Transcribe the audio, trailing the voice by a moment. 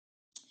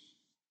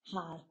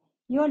Hi,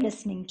 you're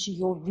listening to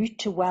your Route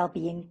to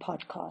Wellbeing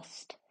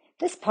podcast.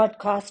 This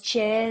podcast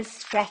shares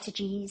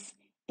strategies,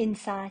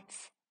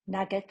 insights,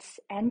 nuggets,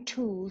 and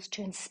tools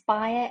to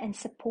inspire and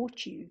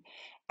support you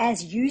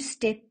as you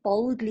step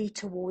boldly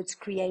towards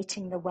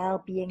creating the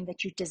well-being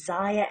that you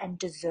desire and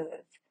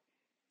deserve.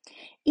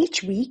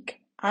 Each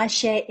week, I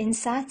share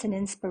insights and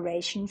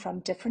inspiration from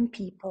different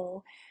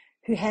people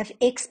who have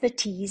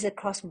expertise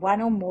across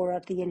one or more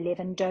of the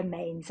 11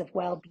 domains of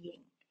well-being.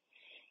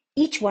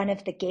 Each one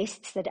of the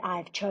guests that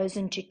I've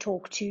chosen to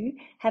talk to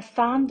have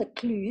found the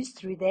clues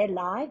through their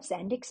lives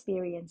and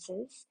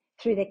experiences,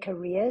 through their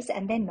careers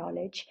and their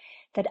knowledge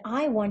that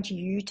I want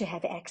you to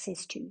have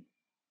access to.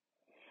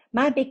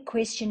 My big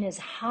question is,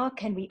 how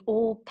can we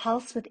all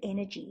pulse with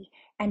energy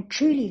and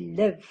truly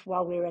live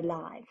while we're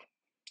alive?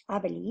 I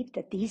believe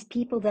that these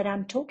people that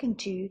I'm talking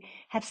to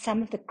have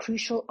some of the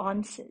crucial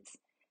answers.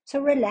 So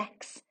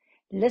relax,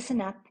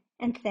 listen up,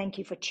 and thank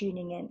you for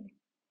tuning in.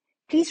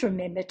 Please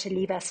remember to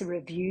leave us a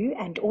review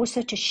and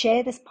also to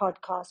share this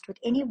podcast with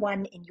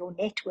anyone in your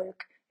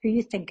network who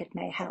you think it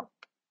may help.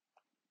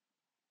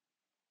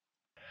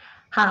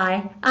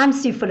 Hi, I'm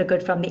Sue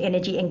Fullergood from the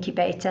Energy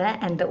Incubator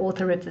and the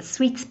author of The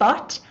Sweet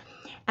Spot.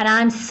 And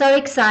I'm so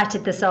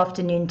excited this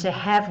afternoon to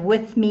have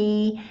with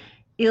me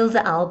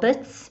Ilze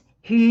Alberts,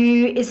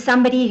 who is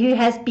somebody who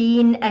has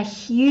been a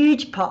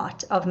huge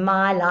part of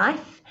my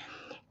life.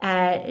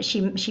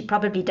 She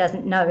probably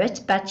doesn't know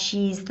it, but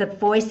she's the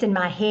voice in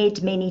my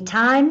head many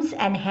times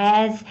and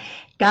has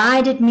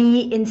guided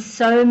me in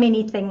so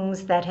many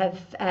things that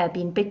have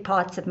been big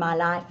parts of my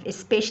life,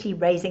 especially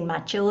raising my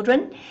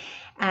children.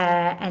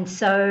 And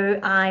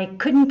so I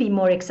couldn't be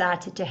more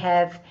excited to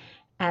have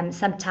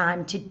some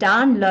time to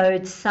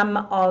download some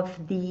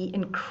of the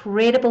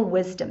incredible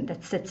wisdom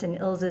that sits in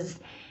Ilze's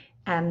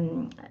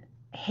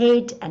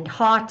head and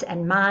heart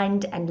and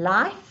mind and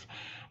life.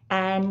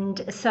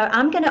 And so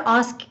I'm going to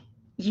ask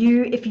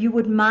you if you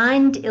would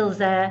mind,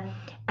 Ilze,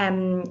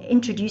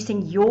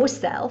 introducing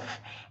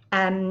yourself,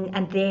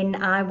 and then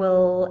I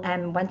will,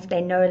 once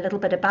they know a little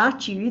bit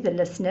about you, the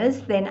listeners,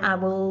 then I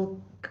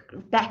will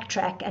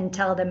backtrack and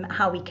tell them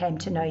how we came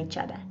to know each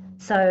other.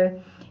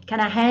 So can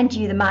I hand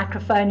you the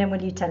microphone and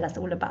will you tell us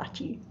all about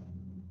you?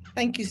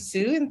 Thank you,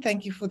 Sue, and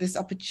thank you for this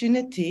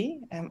opportunity.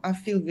 I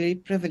feel very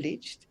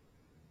privileged.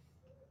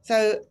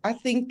 So I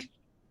think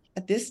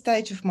at this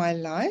stage of my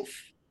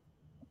life,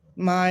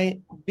 my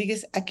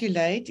biggest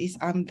accolade is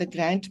I'm the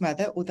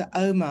grandmother or the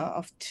Oma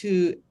of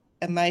two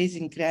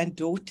amazing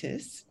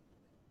granddaughters.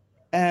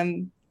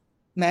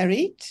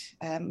 Married,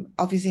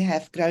 obviously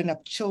have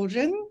grown-up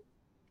children,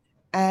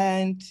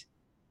 and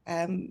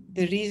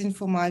the reason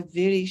for my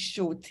very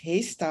short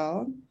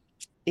hairstyle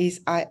is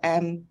I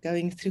am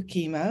going through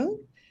chemo.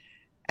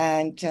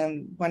 And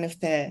one of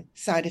the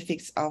side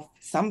effects of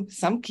some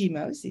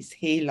chemos is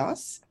hair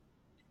loss.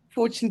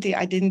 Fortunately,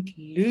 I didn't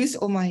lose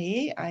all my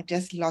hair. I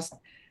just lost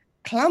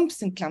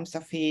clumps and clumps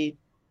of hair,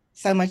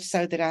 so much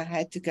so that I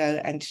had to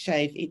go and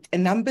shave it.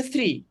 And number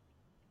 3,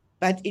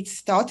 but it's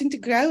starting to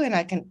grow and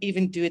I can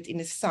even do it in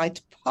a side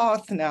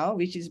path now,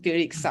 which is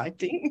very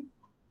exciting.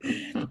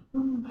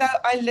 So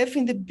I live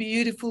in the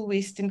beautiful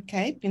Western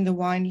Cape in the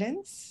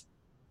Winelands.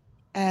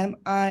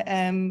 I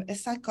am a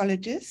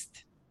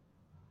psychologist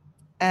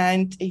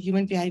and a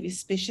human behavior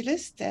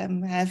specialist,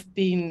 have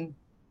been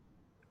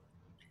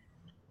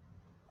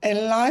a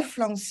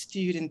lifelong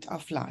student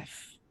of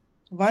life,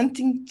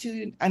 wanting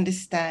to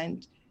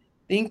understand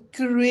the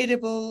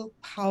incredible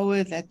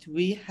power that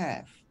we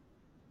have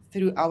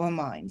through our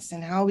minds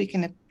and how we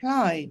can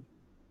apply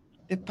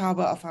the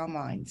power of our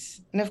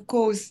minds. And of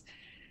course,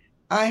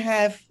 I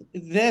have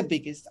the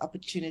biggest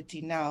opportunity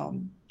now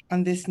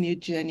on this new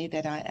journey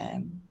that I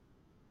am.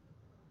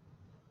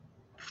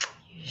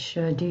 You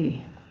sure do.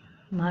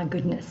 My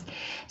goodness.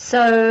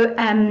 So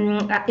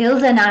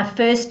Ilze and I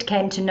first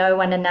came to know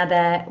one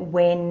another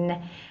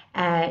when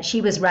she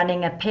was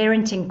running a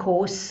parenting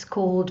course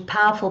called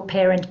Powerful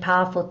Parent,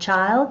 Powerful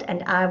Child,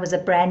 and I was a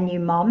brand new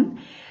mom.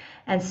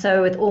 And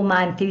so with all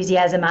my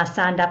enthusiasm, I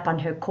signed up on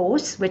her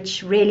course,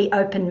 which really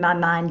opened my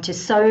mind to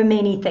so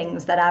many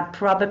things that I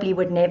probably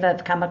would never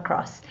have come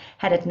across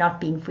had it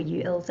not been for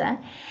you, Ilze.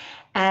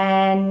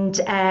 And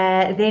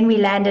then we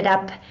landed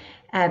up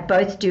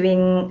both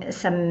doing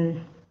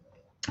some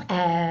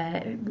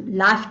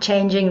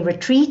life-changing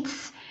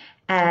retreats,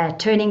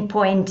 Turning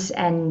Point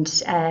and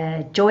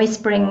Joy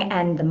Spring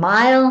and the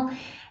Mile.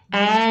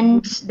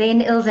 And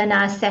then Ilze and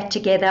I sat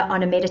together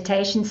on a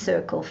meditation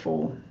circle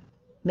for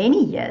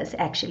many years,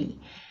 actually.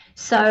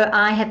 So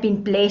I have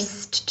been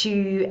blessed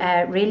to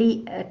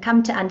really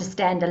come to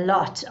understand a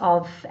lot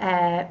of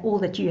all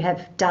that you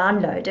have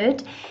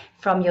downloaded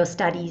from your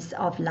studies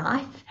of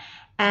life.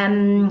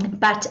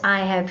 But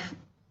I have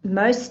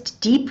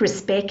most deep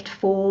respect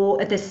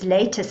for this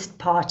latest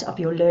part of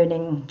your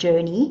learning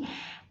journey,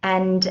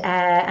 and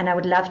I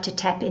would love to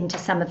tap into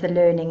some of the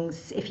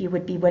learnings if you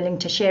would be willing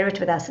to share it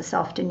with us this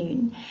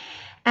afternoon.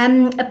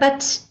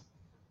 But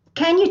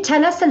can you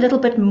tell us a little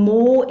bit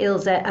more,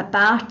 Ilze,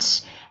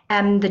 about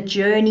the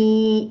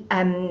journey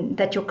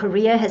that your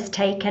career has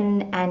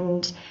taken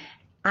and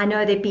I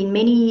know there have been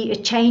many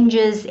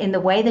changes in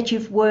the way that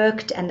you've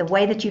worked and the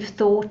way that you've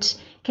thought.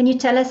 Can you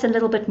tell us a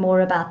little bit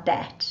more about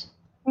that?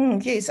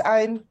 Yes,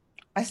 I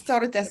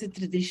started as a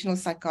traditional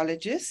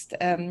psychologist.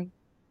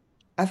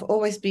 I've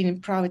always been in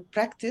private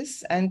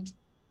practice, and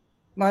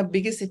my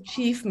biggest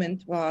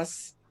achievement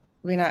was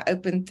when I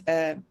opened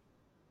a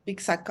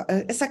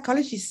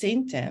psychology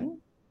center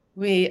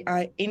where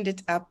I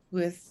ended up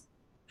with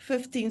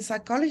 15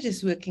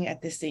 psychologists working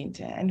at the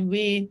center, and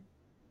we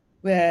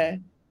were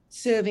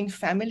serving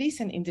families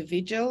and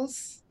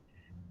individuals.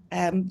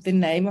 The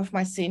name of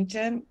my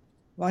center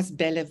was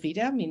Bella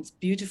Vida, means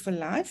beautiful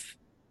life.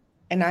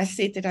 And I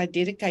said that I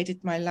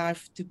dedicated my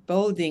life to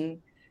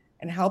building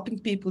and helping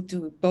people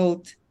to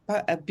build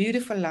a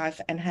beautiful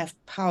life and have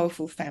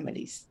powerful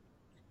families.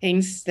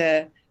 Hence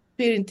the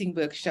parenting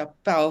workshop,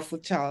 powerful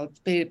child,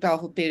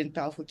 powerful parent,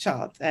 powerful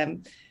child.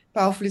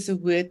 Powerful is a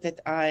word that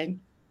I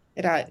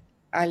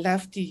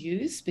love to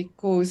use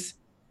because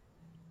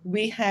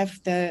we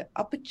have the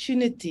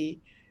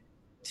opportunity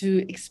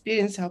to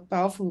experience how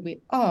powerful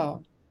we are,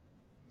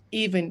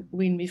 even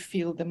when we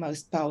feel the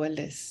most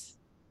powerless.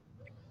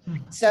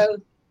 So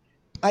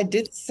I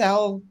did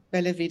sell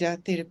Bella Vida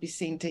Therapy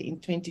Center in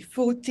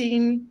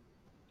 2014,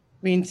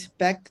 went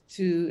back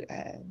to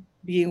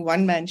being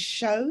one-man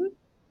show.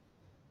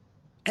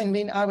 And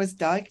when I was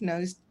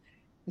diagnosed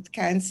with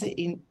cancer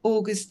in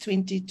August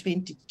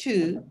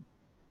 2022,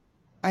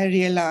 I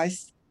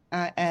realized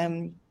I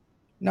am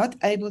not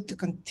able to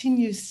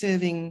continue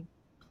serving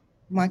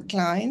my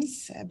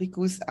clients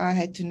because I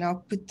had to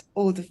now put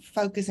all the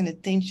focus and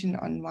attention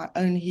on my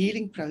own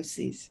healing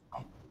process.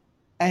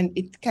 And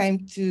it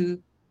came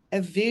to a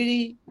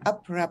very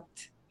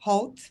abrupt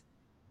halt,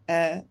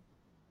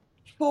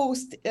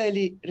 forced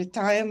early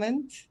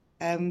retirement,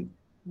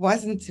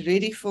 wasn't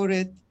ready for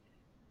it,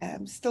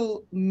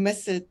 still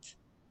miss it,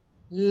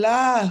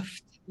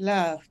 loved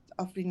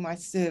offering my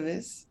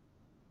service,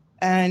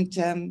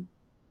 and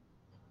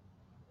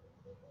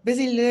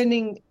busy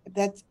learning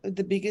that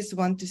the biggest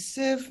one to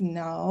serve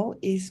now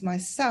is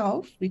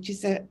myself, which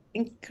is an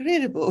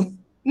incredible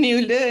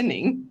new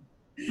learning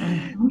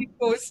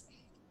because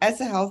as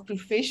a health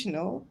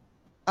professional,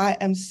 I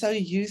am so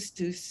used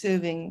to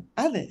serving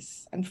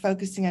others and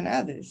focusing on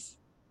others.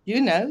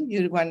 You know,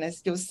 you're one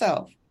as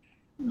yourself.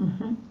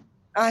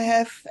 I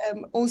have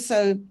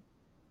also,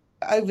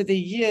 over the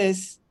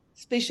years,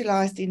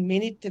 specialized in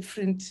many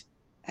different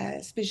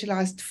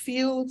specialized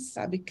fields.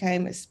 I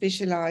became a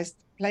specialized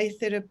play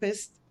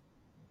therapist.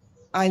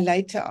 I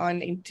later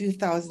on in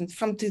 2000,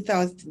 from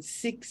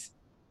 2006,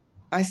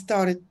 I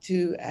started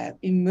to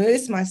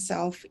immerse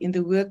myself in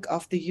the work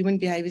of the human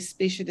behavior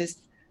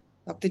specialist,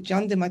 Dr.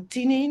 John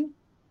Demartini.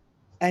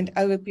 And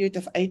over a period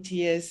of 8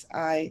 years,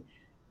 I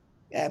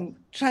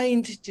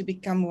trained to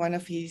become one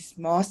of his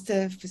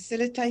master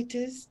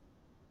facilitators.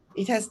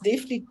 It has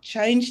definitely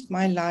changed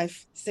my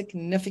life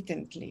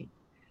significantly.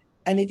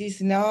 And it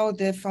is now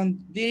the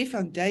very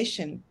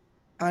foundation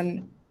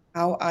on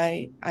how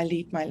I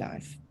lead my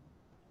life.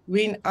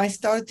 When I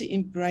started to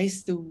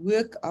embrace the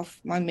work of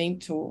my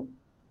mentor,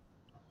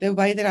 the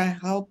way that I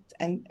helped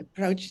and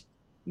approached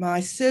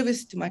my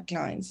service to my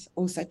clients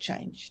also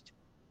changed.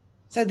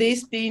 So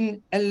there's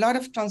been a lot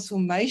of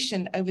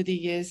transformation over the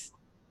years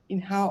in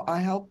how I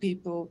help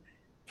people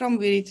from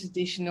very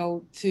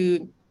traditional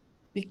to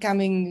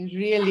becoming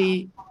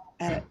really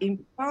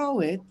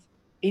empowered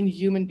in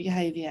human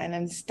behavior and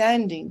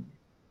understanding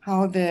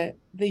how the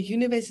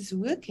universe is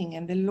working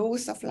and the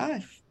laws of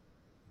life.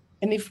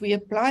 And if we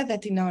apply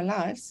that in our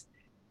lives,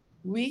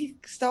 we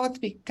start to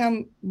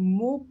become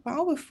more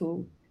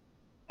powerful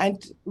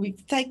and we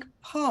take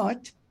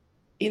part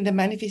in the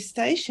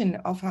manifestation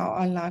of how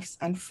our lives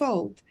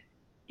unfold,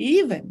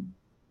 even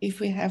if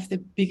we have the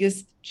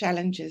biggest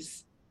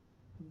challenges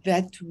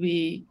that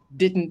we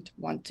didn't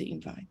want to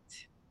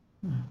invite.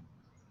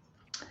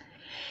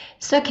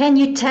 So, can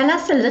you tell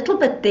us a little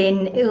bit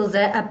then,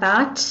 Ilze,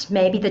 about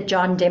maybe the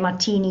John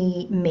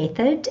Demartini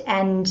method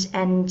and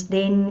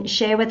then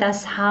share with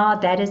us how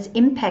that has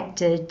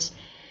impacted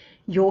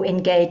your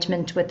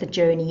engagement with the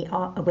journey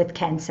with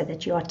cancer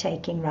that you are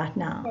taking right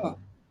now? Oh,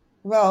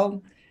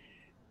 well,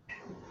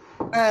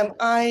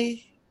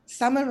 I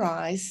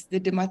summarize the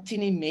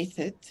Demartini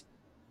method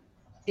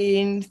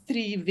in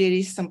 3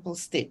 very simple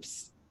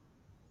steps.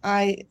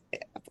 I've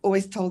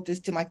always told this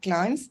to my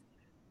clients.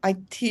 I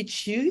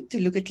teach you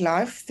to look at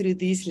life through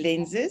these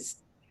lenses.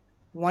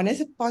 One is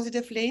a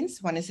positive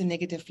lens, one is a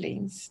negative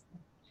lens.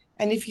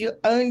 And if you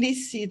only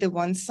see the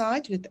one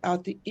side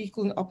without the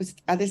equal and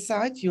opposite other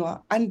side, you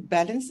are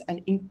unbalanced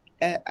and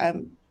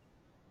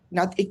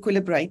not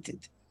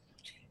equilibrated.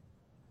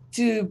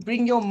 To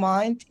bring your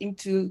mind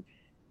into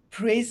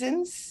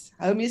presence,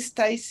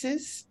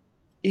 homeostasis,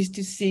 is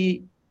to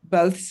see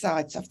both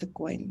sides of the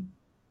coin.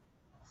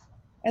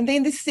 And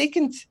then the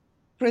second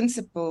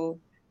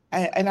principle,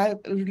 and I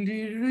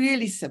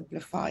really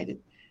simplified it,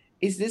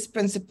 is this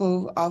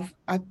principle of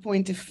I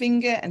point a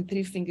finger and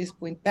 3 fingers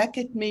point back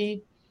at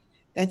me,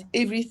 that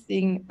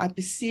everything I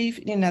perceive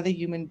in another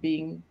human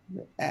being,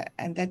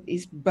 and that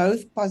is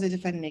both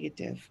positive and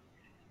negative,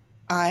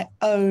 I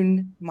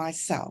own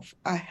myself.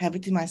 I have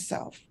it in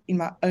myself in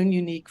my own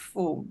unique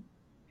form.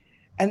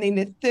 And then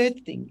the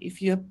third thing,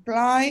 if you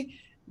apply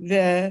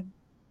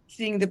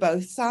seeing the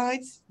both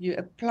sides, you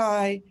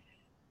apply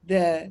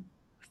the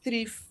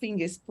three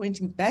fingers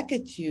pointing back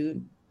at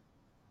you.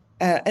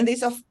 And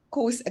there's, of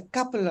course,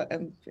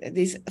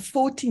 there's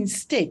 14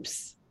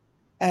 steps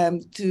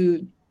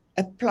to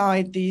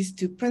apply these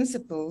two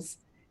principles.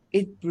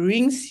 It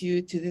brings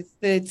you to the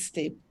third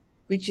step,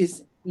 which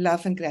is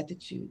love and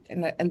gratitude.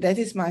 And that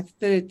is my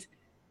third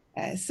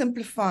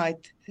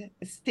simplified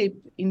step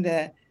in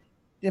the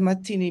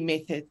Demartini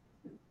Method,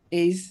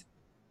 is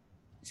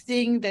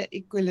seeing the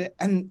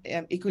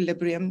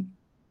equilibrium,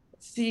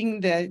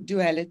 seeing the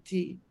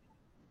duality,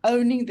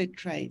 owning the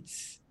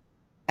traits,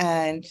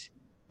 and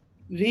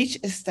reach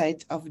a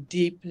state of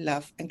deep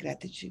love and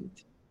gratitude.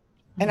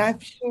 And I'm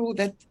sure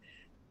that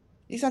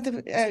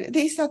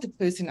there's not a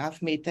person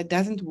I've met that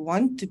doesn't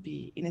want to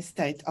be in a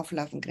state of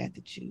love and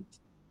gratitude,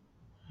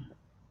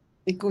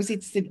 because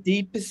it's the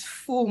deepest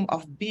form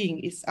of being.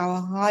 It's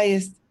our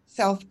highest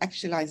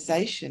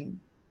self-actualization.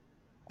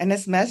 And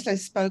as Maslow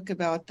spoke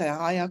about the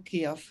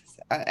hierarchy of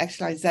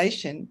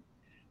actualization,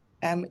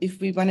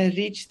 if we want to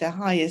reach the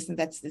highest, and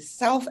that's the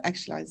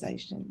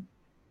self-actualization,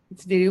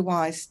 it's very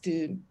wise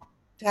to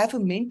have a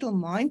mental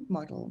mind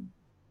model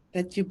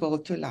that you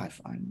build your life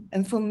on.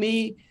 And for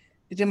me,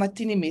 the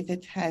Demartini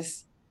Method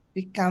has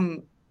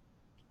become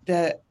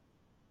the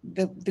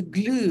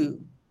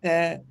glue,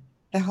 the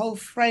whole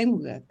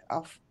framework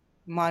of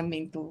my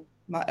mental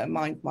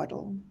mind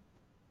model.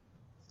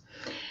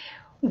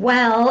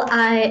 Well,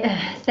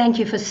 I thank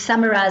you for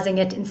summarizing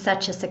it in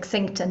such a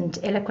succinct and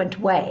eloquent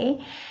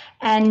way.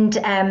 And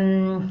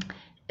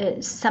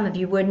some of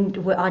you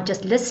are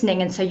just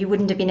listening, and so you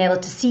wouldn't have been able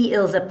to see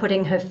Ilze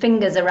putting her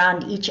fingers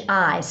around each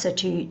eye, so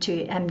to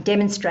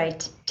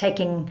demonstrate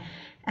taking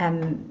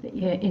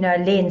a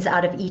lens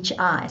out of each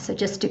eye. So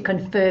just to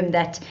confirm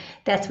that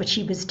that's what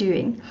she was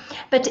doing.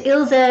 But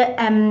Ilze,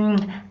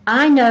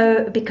 I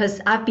know,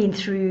 because I've been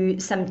through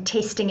some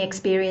testing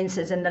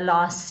experiences in the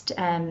last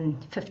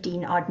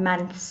 15 odd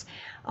months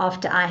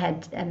after I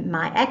had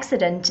my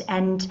accident,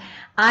 and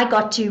I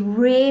got to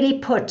really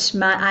put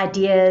my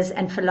ideas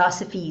and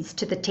philosophies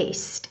to the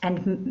test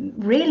and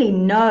really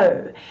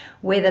know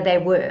whether they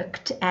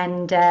worked.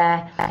 And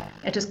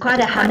it was quite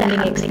a humbling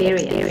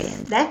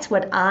experience. That's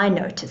what I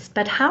noticed.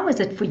 But how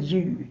was it for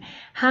you?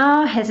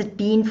 How has it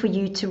been for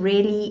you to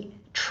really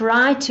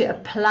try to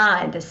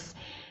apply this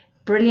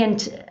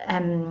brilliant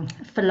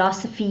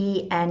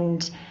philosophy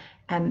and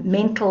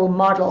mental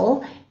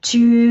model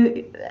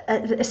to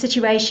a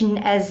situation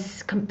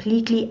as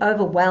completely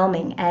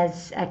overwhelming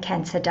as a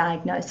cancer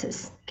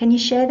diagnosis? Can you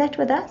share that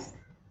with us?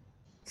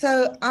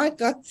 So I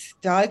got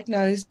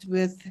diagnosed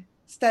with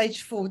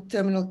stage 4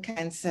 terminal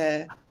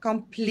cancer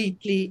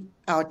completely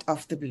out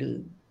of the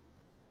blue.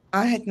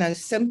 I had no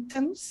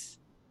symptoms,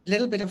 a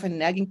little bit of a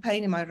nagging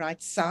pain in my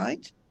right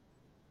side.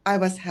 I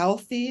was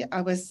healthy.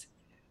 I was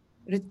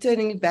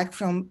returning back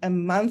from a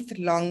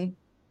month-long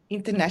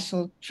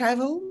international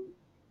travel.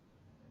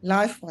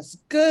 Life was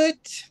good,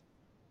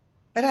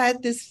 but I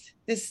had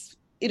this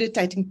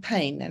irritating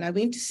pain, and I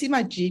went to see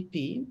my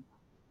GP,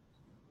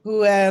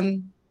 who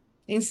then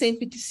sent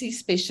me to see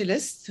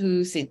specialists,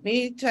 who sent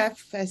me to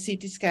have a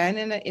CT scan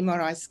and an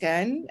MRI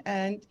scan,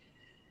 and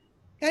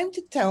came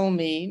to tell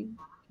me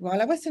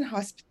while I was in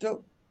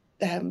hospital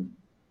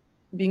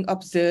being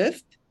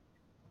observed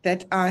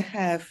that I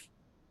have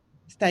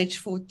stage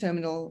 4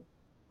 terminal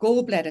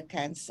gallbladder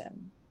cancer,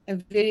 a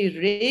very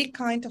rare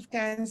kind of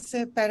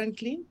cancer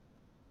apparently.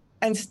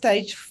 And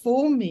stage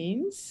 4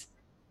 means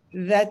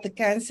that the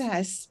cancer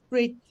has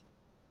spread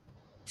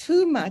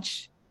too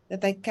much that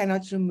they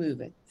cannot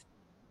remove it.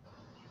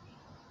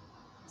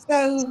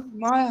 So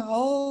my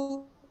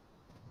whole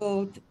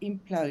world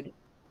imploded.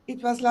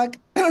 It was like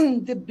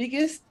the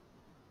biggest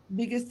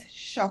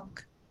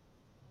shock,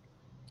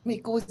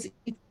 because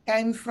it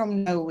came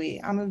from nowhere.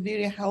 I'm a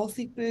very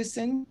healthy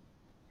person.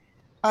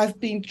 I've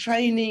been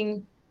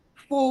training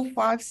 4,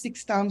 5,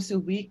 6 times a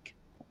week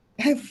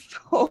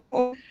for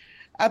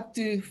up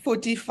to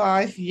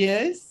 45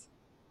 years.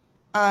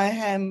 I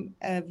am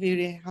a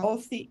very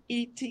healthy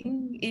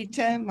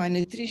eater. My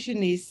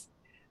nutrition is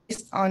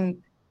based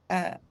on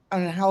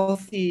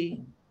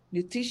healthy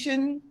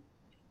nutrition.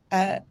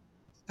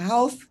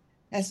 Health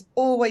has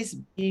always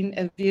been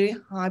a very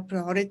high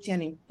priority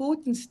and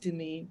importance to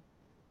me,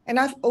 and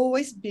I've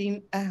always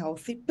been a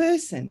healthy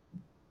person.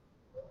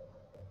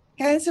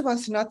 Cancer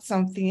was not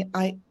something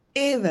I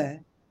ever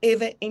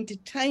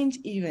entertained,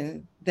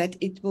 even that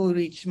it will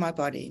reach my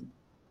body.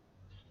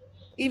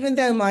 Even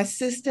though my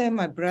sister and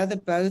my brother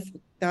both were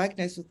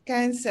diagnosed with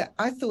cancer,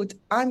 I thought,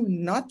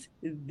 I'm not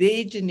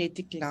their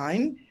genetic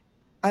line.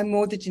 I'm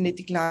more the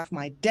genetic line of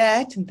my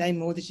dad, and they're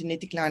more the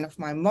genetic line of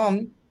my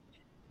mom.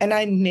 And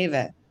I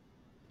never,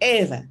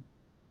 ever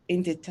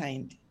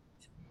entertained it.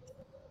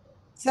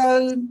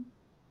 So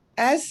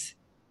as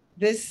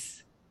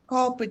this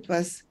carpet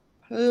was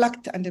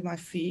plucked under my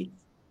feet,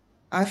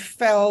 I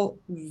fell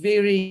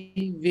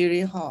very,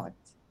 very hard.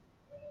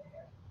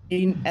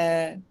 in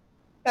a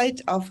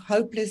state of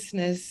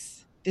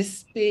hopelessness,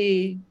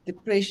 despair,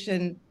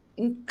 depression,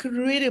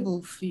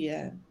 incredible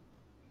fear,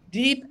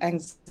 deep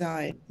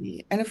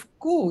anxiety, and of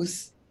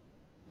course,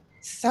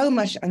 so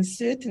much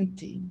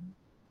uncertainty.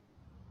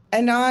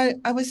 And I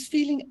was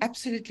feeling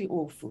absolutely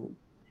awful.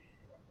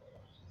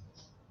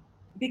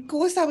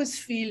 Because I was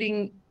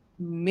feeling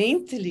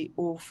mentally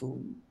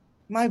awful,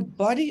 my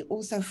body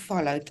also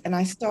followed, and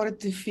I started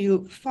to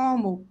feel far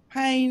more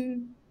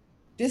pain,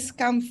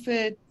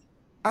 discomfort.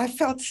 I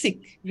felt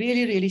sick,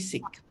 really, really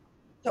sick.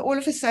 So all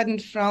of a sudden,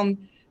 from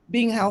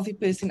being a healthy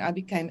person, I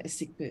became a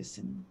sick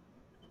person.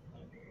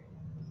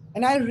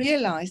 And I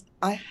realized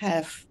I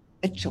have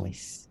a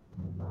choice.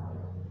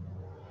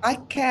 I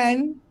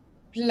can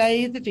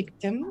play the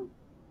victim,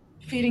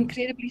 feel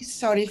incredibly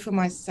sorry for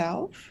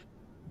myself,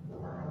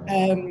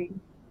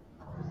 um,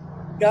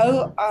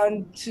 go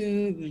on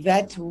to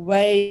that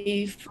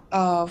wave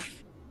of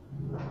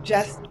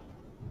just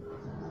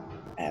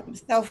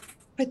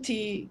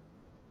self-pity,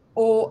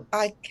 or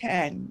I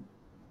can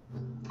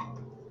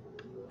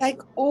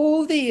take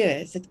all the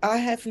years that I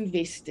have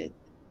invested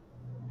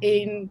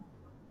in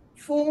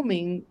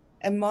forming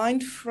a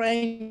mind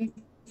frame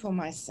for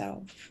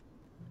myself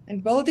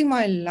and building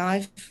my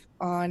life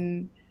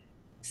on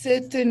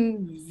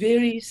certain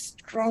very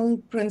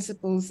strong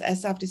principles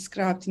as I've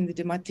described in the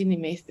Demartini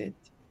Method.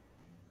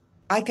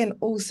 I can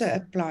also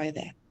apply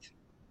that.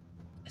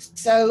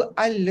 So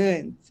I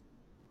learned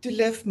to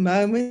live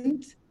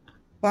moment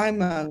by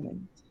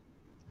moment.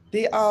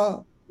 There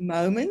are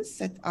moments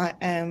that I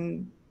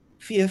am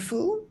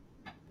fearful,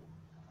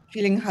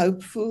 feeling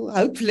hopeful,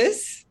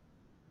 hopeless,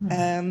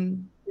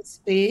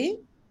 despair,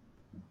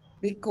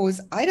 because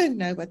I don't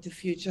know what the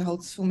future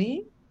holds for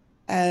me.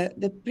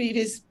 The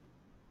previous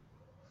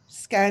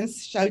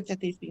scans showed that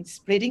there's been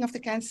spreading of the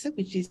cancer,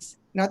 which is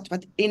not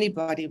what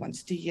anybody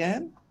wants to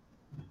hear.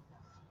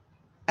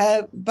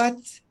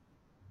 But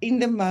in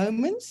the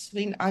moments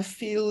when I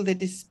feel the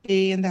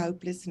despair and the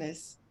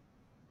hopelessness,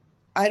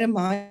 I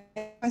remind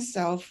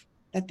myself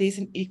that there's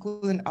an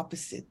equal and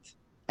opposite.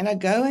 And I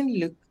go and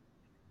look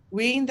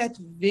where in that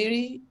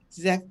very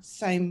exact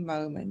same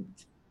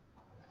moment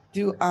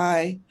do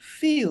I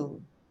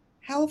feel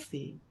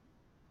healthy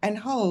and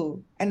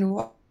whole and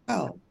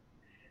well,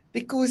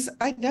 because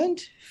I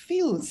don't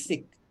feel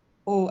sick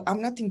or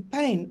I'm not in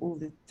pain all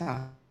the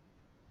time.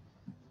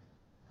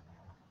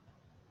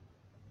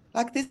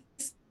 Like this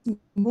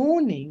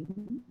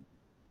morning,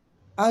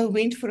 I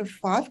went for a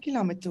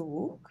 5-kilometer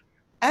walk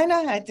and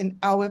I had an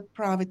hour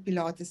private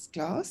Pilates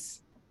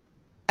class,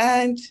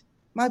 and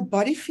my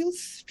body feels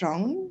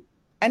strong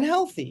and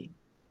healthy,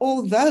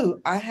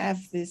 although I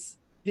have this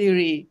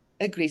very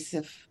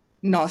aggressive,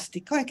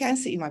 nasty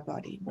cancer in my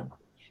body.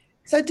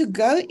 So to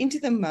go into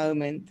the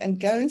moment and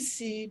go and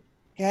see,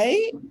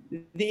 okay,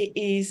 there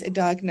is a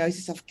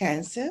diagnosis of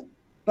cancer,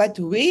 but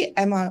where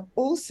am I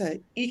also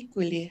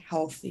equally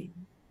healthy?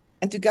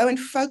 And to go and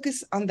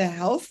focus on the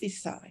healthy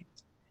side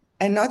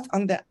and not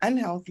on the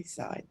unhealthy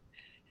side,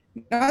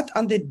 not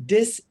on the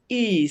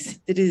dis-ease,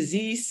 the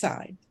disease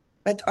side,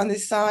 but on the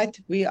side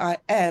where I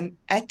am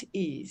at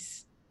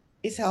ease,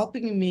 is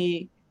helping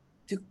me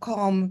to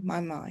calm my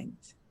mind.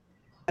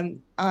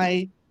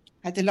 I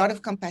had a lot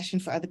of compassion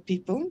for other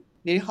people,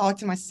 very hard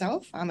to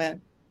myself. I'm a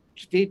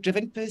very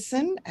driven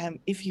person.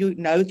 If you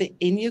know the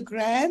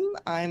Enneagram,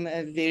 I'm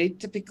a very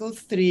typical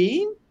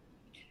 3.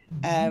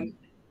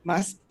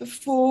 Must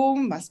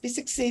perform, must be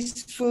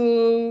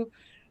successful,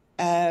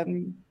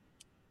 stand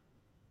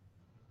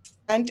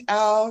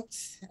out,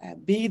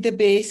 be the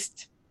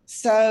best.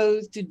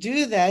 So to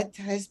do that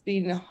has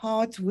been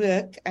hard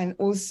work and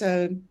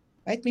also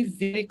made me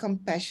very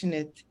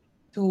compassionate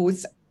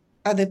towards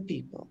other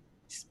people,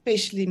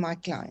 especially my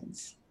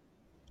clients,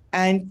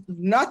 and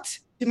not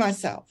to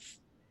myself.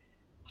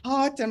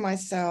 Hard on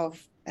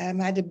myself. I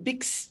had a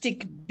big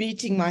stick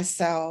beating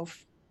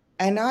myself,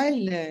 and I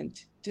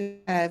learned to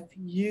have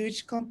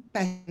huge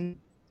compassion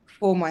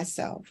for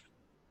myself.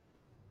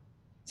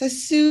 So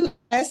soon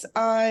as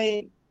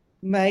I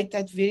made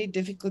that very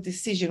difficult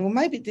decision, or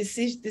maybe the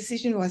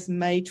decision was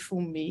made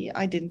for me,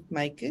 I didn't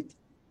make it,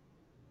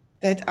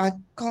 that I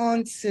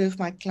can't serve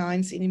my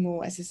clients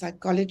anymore as a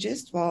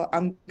psychologist while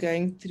I'm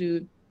going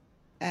through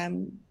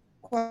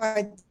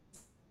quite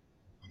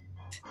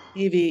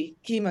heavy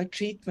chemo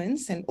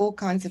treatments and all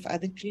kinds of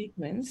other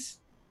treatments.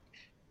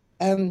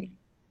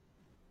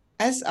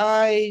 As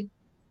I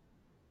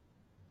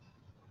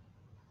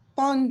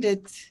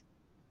pondered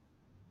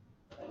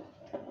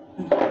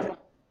the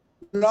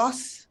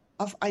loss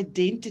of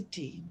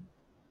identity,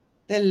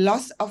 the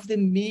loss of the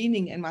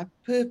meaning and my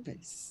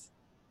purpose,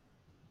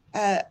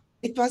 I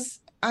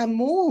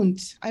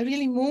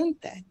really mourned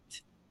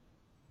that.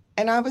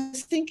 And I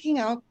was thinking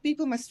how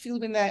people must feel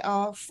when they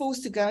are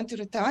forced to go into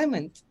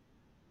retirement,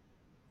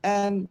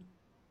 and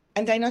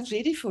they're not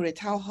ready for it,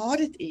 how hard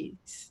it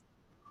is.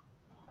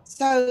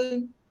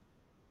 So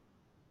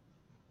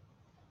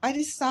I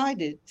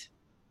decided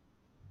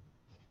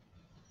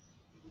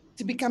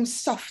to become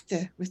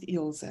softer with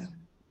Ilze.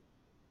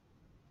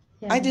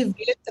 Yeah. I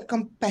developed a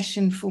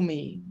compassion for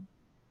me.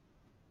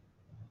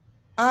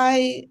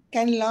 I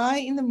can lie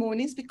in the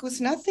mornings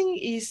because nothing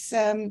is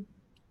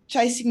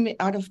chasing me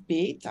out of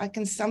bed. I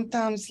can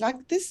sometimes,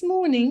 like this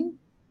morning,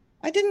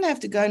 I didn't have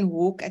to go and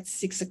walk at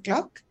 6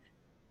 o'clock.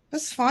 It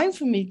was fine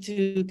for me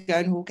to go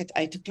and walk at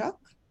 8 o'clock.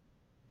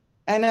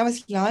 And I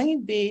was lying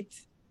in bed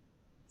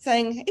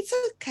saying, it's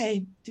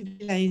okay to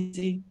be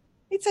lazy.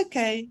 It's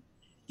okay.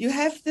 You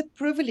have the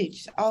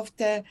privilege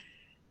after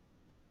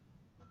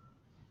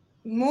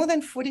more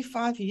than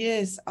 45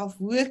 years of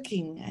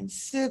working and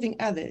serving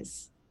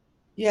others.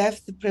 You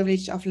have the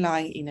privilege of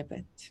lying in a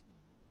bit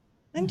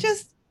and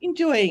just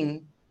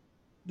enjoying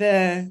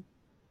the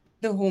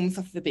warmth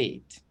of the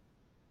bed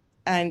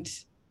and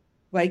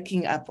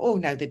waking up. Oh,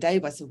 no, the day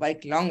was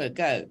awake long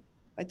ago,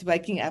 but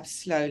waking up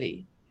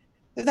slowly.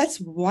 So that's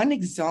one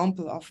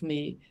example of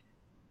me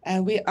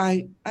where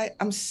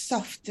I'm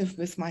softer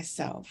with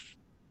myself.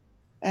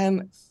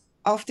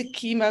 After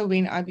chemo,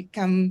 when I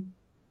become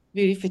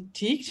very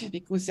fatigued,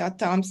 because at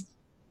times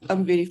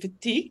I'm very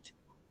fatigued,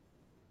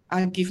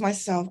 I give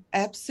myself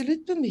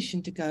absolute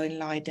permission to go and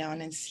lie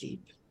down and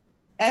sleep.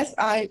 As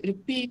I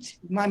repeat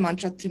my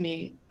mantra to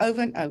me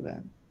over and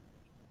over,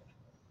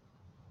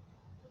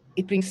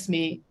 it brings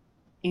me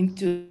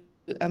into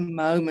a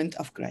moment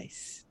of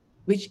grace,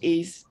 which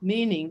is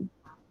meaning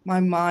my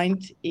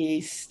mind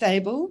is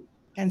stable,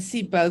 can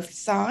see both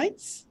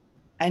sides,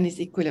 and is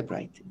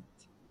equilibrated.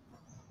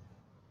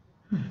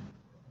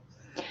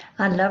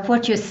 I love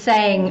what you're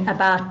saying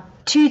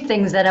about two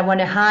things that I want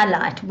to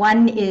highlight.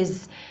 One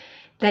is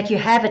that you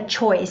have a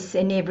choice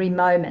in every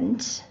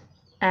moment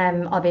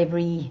of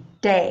every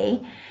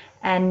day.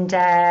 And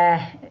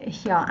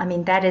yeah, I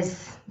mean, that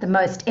is the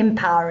most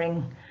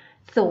empowering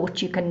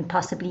thought you can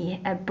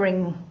possibly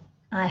bring,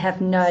 I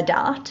have no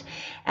doubt.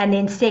 And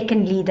then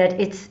secondly, that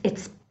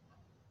it's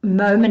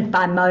moment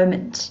by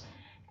moment.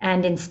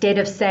 And instead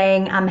of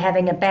saying, I'm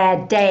having a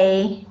bad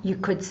day, you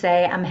could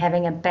say, I'm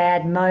having a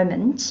bad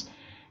moment.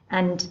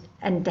 And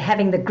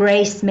having the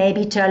grace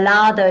maybe to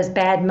allow those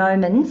bad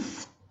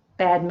moments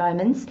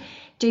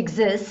to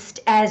exist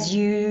as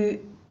you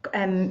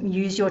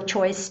use your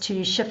choice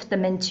to shift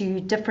them into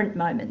different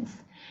moments.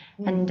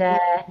 And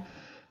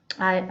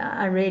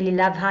I really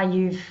love how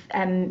you've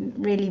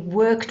really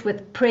worked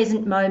with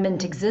present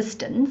moment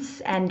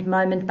existence and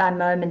moment by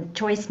moment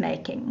choice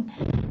making,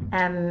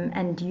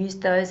 and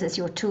used those as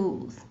your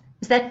tools.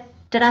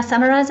 Did I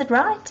summarize it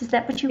right? Is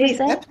that what you were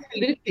saying?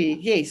 Absolutely.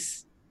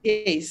 Yes.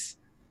 Yes.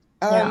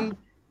 Yeah.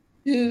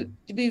 To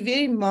be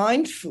very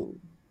mindful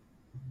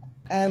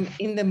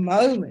in the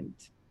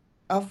moment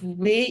of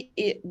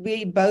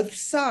where both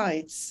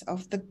sides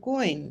of the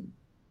coin,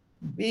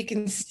 where you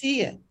can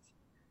see it.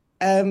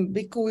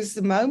 Because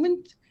the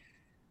moment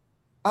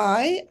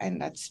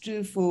and that's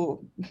true for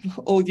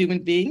all human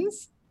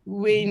beings,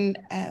 when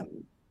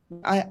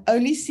I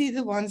only see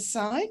the one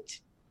side,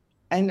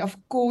 and of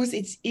course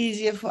it's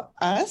easier for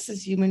us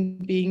as human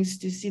beings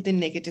to see the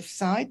negative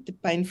side, the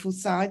painful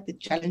side, the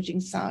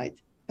challenging side.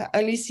 I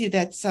only see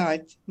that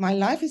side. My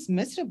life is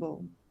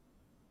miserable.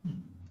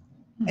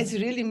 It's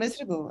really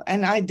miserable.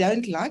 And I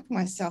don't like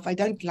myself. I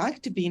don't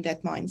like to be in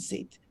that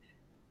mindset.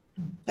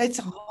 It's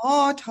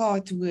hard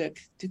work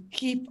to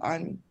keep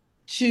on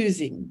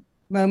choosing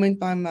moment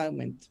by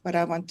moment what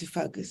I want to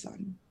focus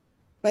on.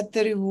 But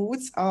the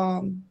rewards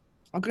are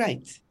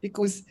great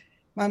because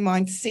my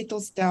mind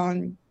settles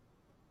down,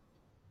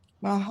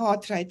 my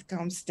heart rate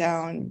comes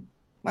down,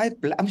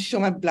 I'm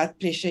sure my blood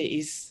pressure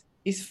is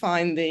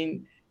fine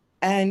then,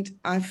 and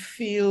I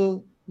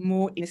feel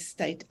more in a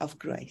state of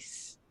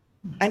grace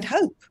and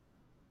hope.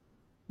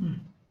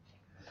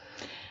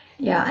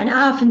 Yeah, and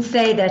I often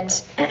say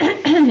that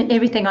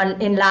everything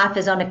in life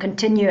is on a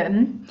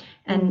continuum,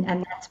 and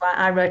that's why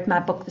I wrote my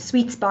book, The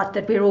Sweet Spot,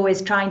 that we're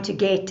always trying to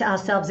get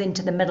ourselves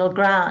into the middle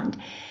ground.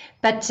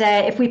 But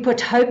if we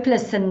put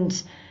hopeless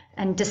and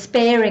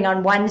despairing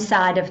on one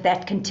side of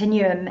that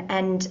continuum,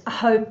 and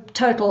hope,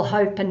 total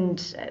hope,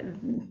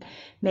 and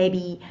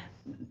maybe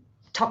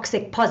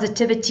toxic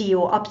positivity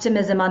or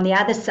optimism on the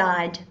other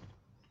side,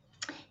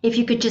 if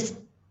you could just,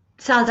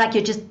 sounds like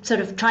you're just sort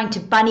of trying to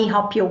bunny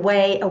hop your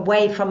way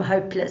away from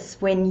hopeless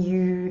when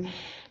you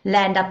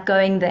land up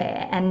going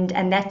there, and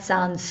that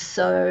sounds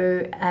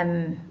so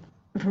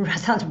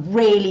sounds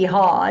really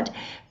hard,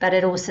 but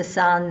it also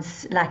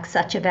sounds like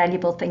such a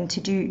valuable thing to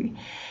do.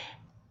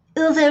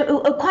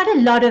 Ilze, quite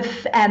a lot of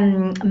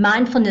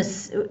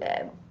mindfulness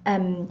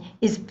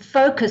is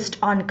focused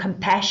on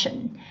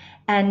compassion.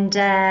 And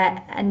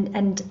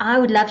I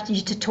would love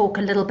you to talk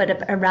a little bit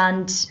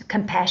around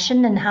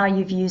compassion and how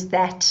you've used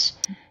that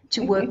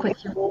to work with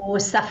your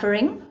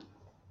suffering.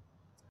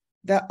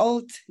 The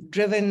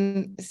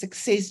old-driven,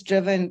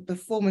 success-driven,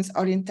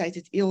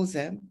 performance-orientated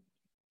Ilze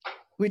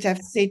would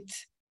have said,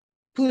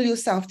 pull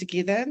yourself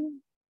together.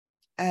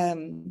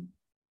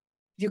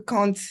 You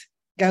can't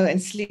go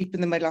and sleep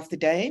in the middle of the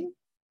day.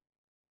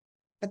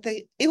 But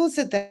the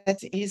Ilze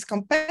that is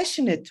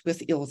compassionate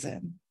with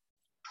Ilze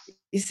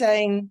is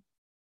saying,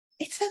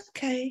 it's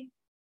okay.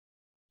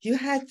 You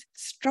had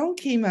strong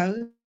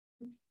chemo.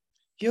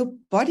 Your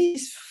body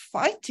is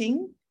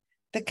fighting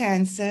the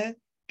cancer.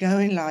 go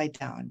and lie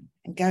down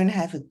and go and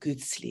have a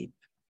good sleep,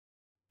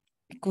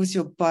 because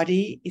your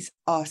body is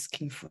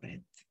asking for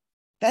it.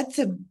 That's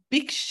a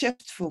big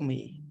shift for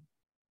me.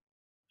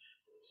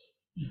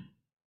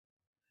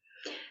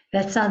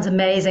 That sounds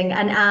amazing.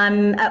 And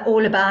I'm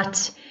all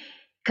about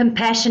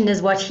compassion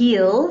is what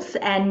heals,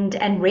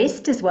 and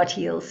rest is what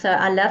heals. So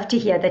I love to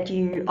hear that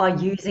you are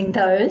using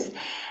those.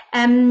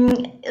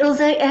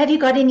 Ilze, have you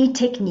got any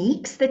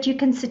techniques that you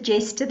can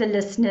suggest to the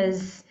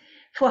listeners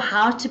for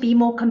how to be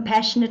more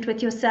compassionate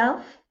with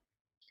yourself?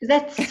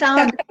 That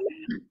sounds,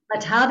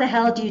 but how the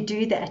hell do you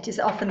do that is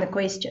often the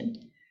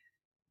question.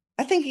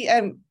 I think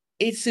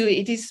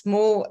it is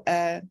more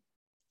that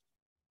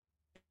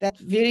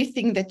very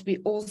thing that we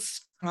all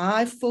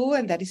strive for,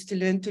 and that is to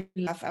learn to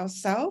love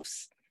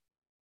ourselves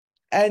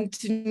and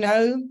to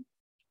know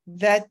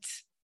that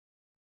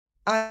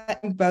I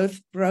am both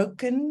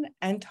broken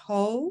and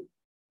whole.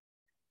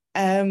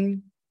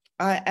 I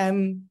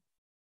am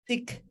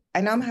sick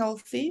and I'm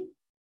healthy.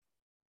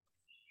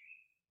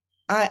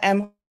 I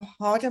am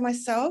hard on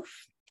myself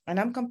and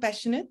I'm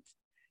compassionate.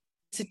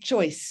 It's a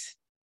choice.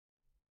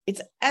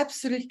 It's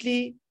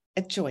absolutely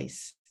a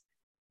choice.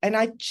 And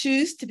I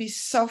choose to be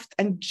soft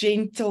and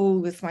gentle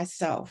with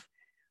myself.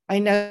 I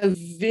know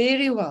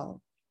very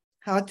well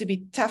how to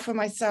be tough on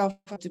myself,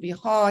 how to be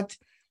hard,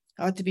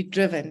 how to be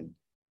driven.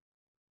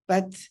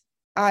 But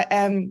I've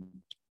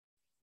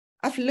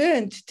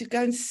learned to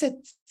go and sit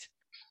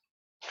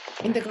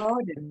in the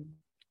garden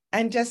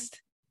and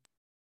just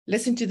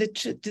listen to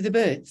the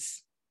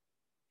birds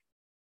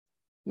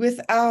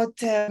without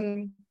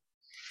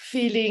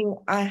feeling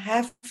I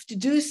have to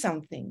do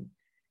something.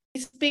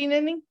 It's been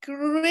an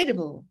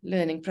incredible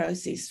learning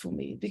process for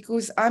me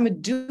because I'm a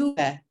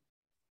doer.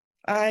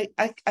 I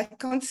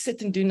can't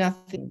sit and do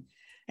nothing.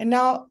 And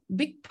now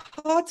big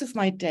part of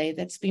my day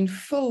that's been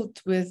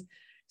filled with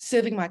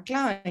serving my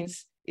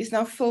clients is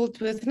now filled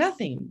with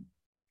nothing.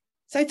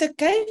 So it's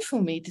okay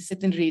for me to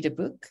sit and read a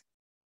book.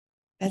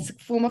 That's a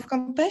form of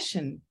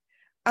compassion.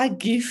 I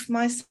give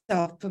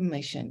myself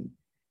permission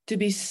to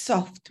be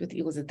soft with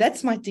Ilze.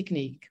 That's my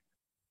technique.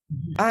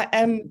 I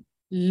am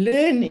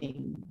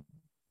learning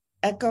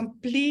a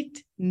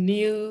complete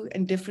new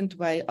and different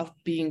way of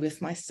being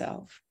with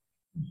myself.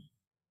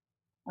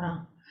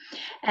 Wow.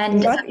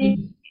 And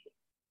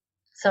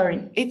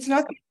sorry. It's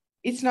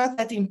not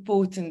that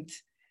important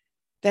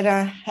that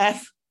I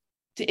have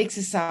to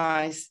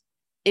exercise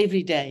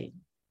every day.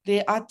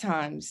 There are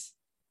times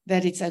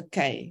that it's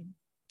okay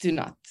to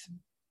not.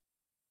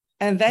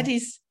 And that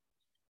is,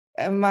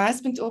 my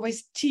husband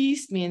always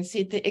teased me and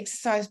said the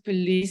exercise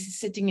police is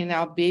sitting in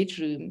our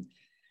bedroom,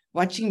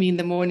 watching me in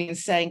the morning and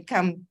saying,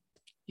 come,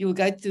 you'll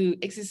go to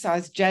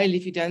exercise jail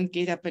if you don't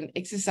get up and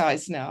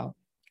exercise now.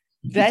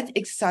 That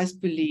exercise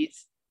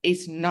police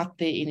is not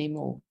there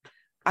anymore.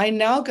 I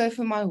now go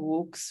for my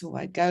walks, or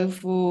I go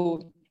for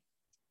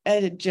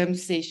a gym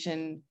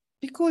session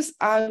because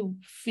I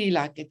feel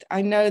like it.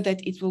 I know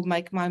that it will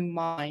make my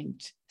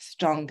mind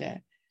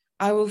stronger.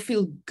 I will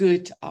feel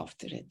good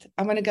after it.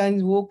 I'm going to go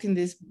and walk in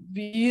this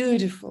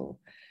beautiful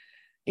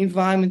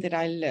environment that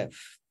I live,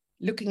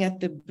 looking at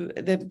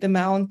the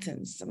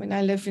mountains. I mean,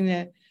 I live in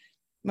the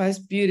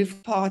most beautiful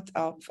part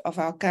of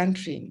our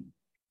country.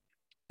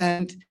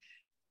 And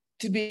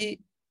to be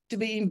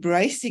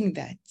embracing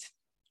that.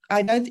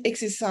 I don't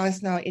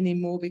exercise now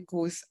anymore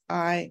because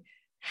I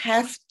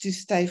have to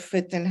stay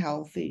fit and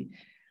healthy.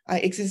 I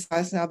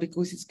exercise now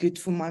because it's good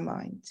for my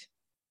mind.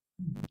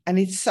 And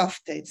it's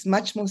softer. It's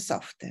much more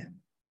softer.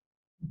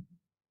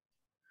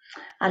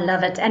 I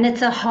love it. And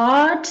it's a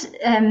hard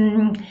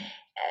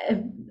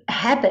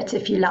habit,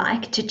 if you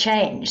like, to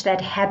change, that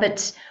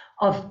habit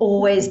of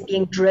always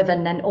being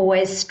driven and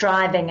always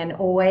striving and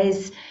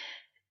always,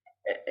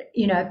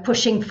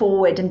 pushing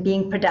forward and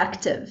being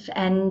productive.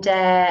 And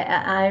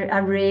I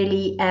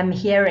really am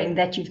hearing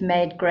that you've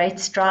made great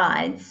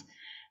strides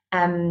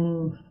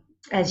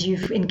as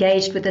you've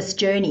engaged with this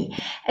journey.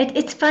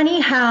 It's funny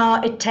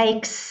how it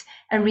takes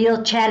a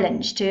real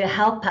challenge to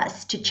help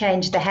us to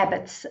change the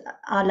habits,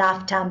 our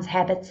lifetime's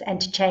habits, and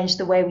to change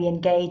the way we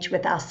engage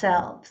with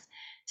ourselves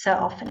so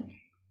often.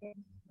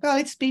 Well,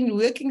 it's been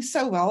working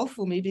so well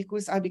for me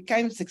because I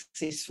became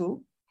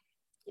successful.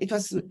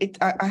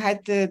 I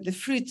had the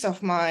fruits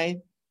of my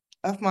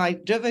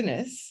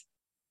drivenness,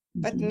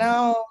 but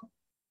now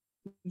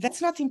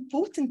that's not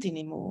important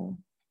anymore.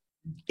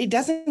 It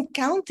doesn't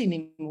count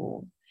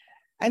anymore.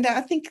 And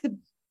I think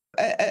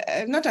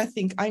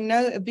I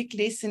know a big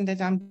lesson that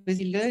I'm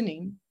busy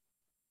learning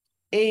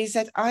is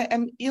that I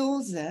am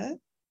Ilze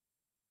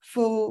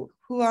for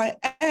who I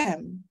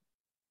am.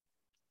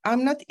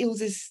 I'm not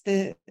Ilze,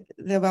 the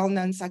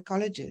well-known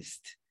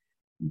psychologist.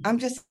 I'm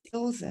just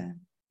Ilze.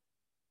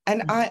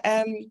 And I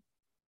am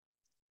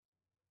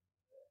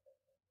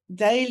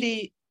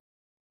daily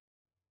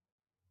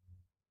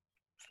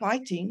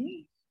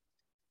fighting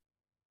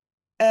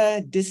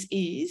a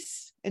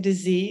disease.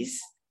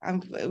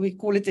 We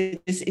call it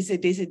there's a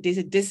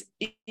disease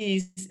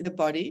in the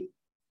body.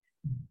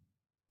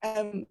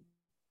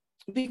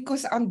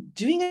 because I'm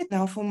doing it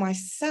now for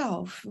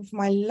myself, for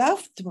my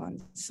loved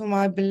ones, for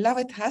my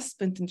beloved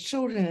husband and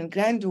children and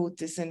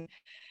granddaughters and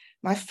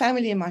my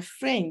family and my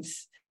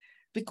friends,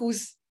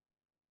 because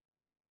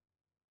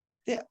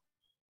the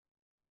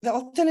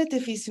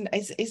alternative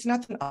is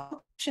not an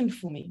option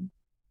for me.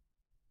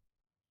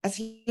 As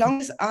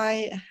long as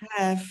I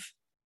have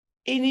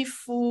any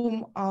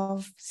form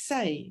of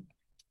say,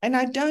 and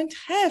I don't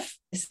have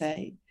a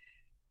say,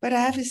 but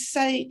I have a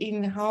say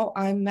in how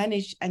I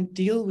manage and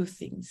deal with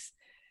things.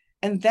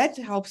 And that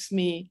helps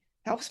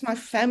my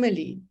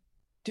family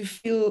to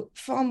feel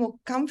far more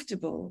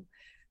comfortable,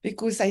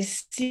 because I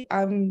see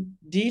I'm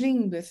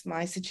dealing with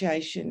my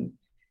situation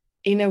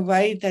in a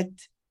way that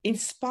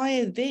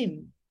inspires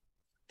them.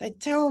 They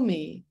tell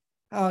me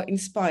how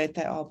inspired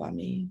they are by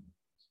me.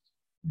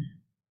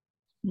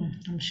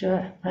 I'm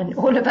sure, and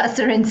all of us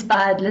are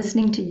inspired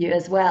listening to you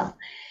as well.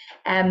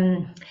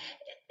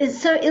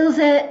 So,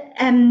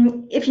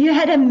 Ilze, if you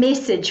had a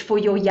message for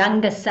your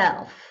younger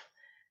self,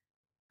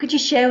 could you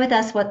share with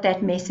us what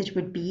that message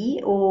would be,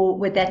 or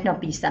would that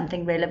not be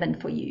something relevant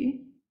for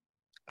you?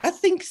 I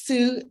think,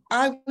 Sue,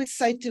 I would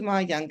say to my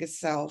younger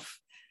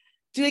self,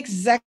 do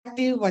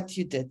exactly what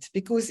you did,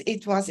 because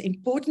it was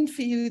important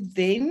for you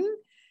then.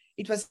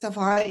 It was of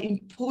high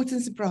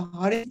importance and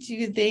priority to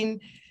you then.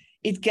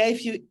 It gave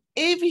you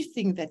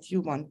everything that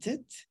you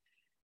wanted.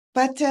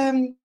 But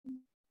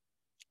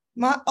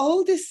my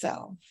older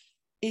self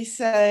is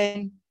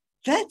saying,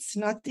 that's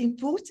not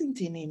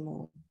important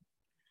anymore.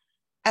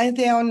 And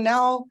there are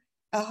now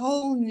a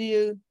whole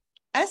new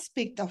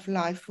aspect of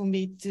life for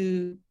me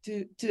to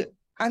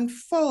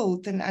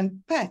unfold and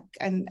unpack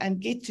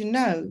and get to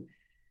know.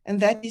 And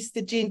that is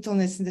the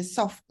gentleness and the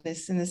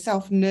softness and the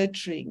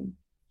self-nurturing,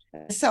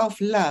 the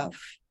self-love,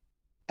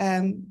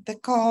 the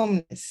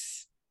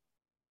calmness,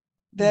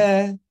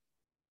 the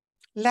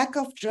lack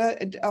of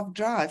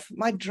drive.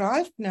 My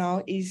drive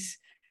now is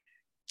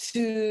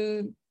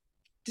to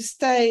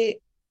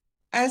stay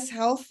as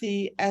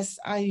healthy as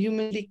I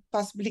humanly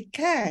possibly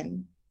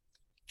can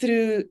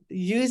through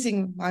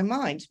using my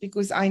mind,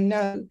 because I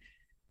know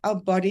our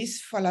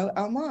bodies follow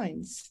our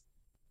minds.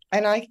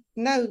 And I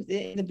know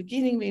in the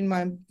beginning, when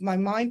my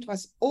mind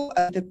was all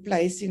over the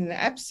place in an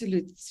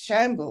absolute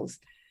shambles,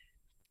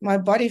 my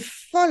body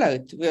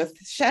followed with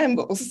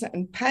shambles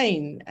and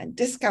pain and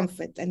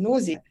discomfort and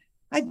nausea.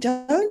 I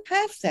don't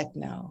have that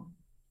now.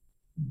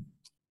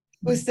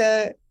 Because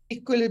the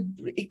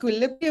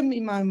equilibrium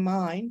in my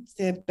mind,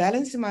 the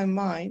balance in my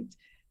mind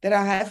that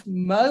I have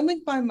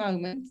moment by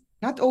moment,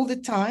 not all the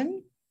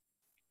time,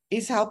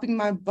 is helping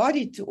my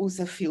body to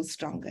also feel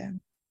stronger.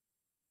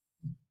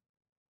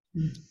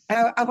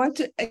 I want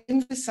to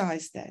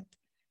emphasize that.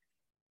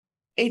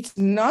 It's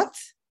not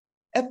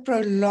a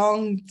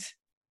prolonged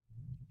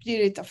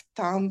period of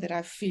time that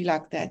I feel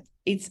like that.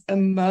 It's a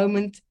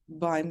moment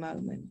by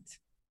moment.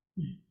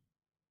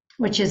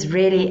 Which is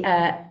really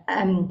a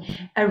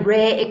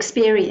rare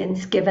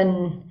experience,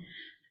 given,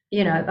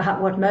 you know,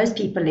 what most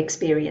people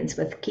experience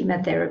with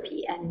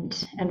chemotherapy and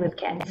with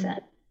cancer.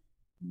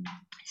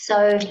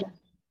 So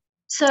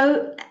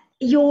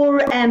your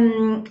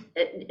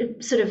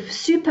sort of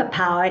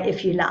superpower,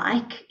 if you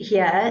like,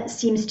 here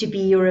seems to be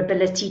your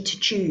ability to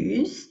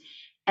choose,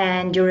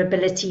 and your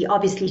ability,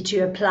 obviously,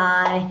 to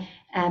apply,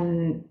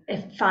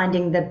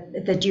 finding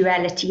the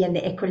duality and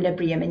the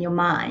equilibrium in your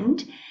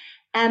mind.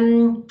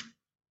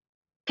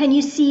 Can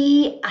you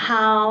see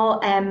how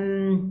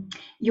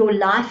your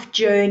life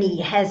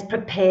journey has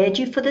prepared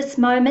you for this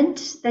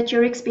moment that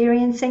you're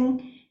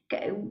experiencing?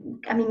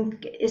 I mean,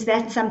 is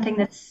that something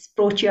that's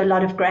brought you a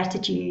lot of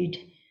gratitude?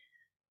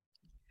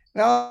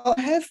 Well,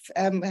 I have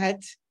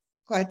had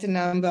quite a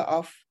number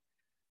of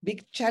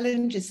big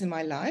challenges in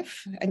my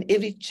life, and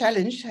every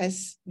challenge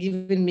has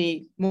given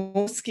me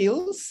more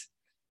skills,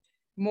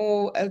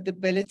 more of the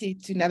ability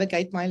to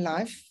navigate my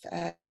life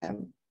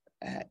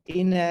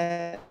in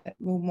a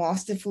more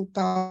masterful,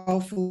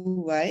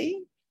 powerful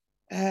way.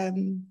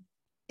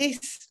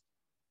 Yes,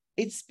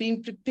 it's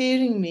been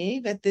preparing me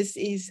that this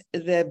is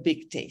the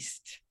big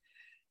test.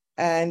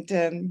 And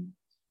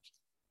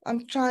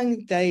I'm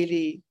trying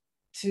daily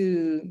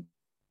to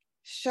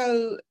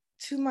show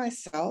to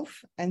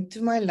myself and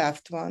to my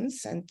loved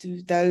ones and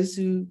to those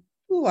who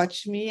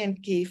watch me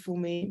and care for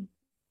me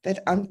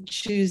that I'm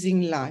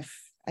choosing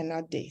life and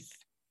not death.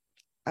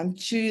 I'm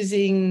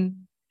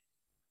choosing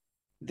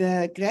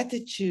the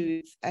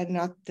gratitude and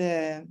not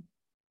the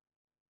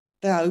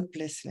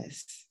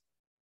hopelessness.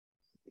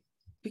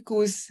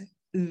 Because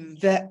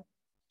the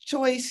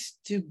choice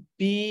to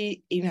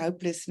be in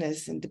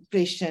hopelessness and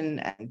depression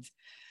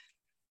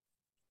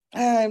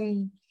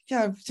and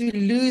to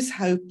lose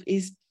hope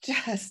is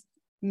just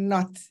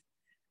not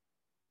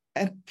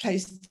a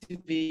place to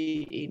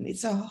be in.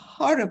 It's a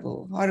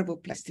horrible, horrible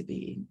place to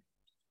be in.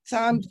 So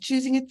I'm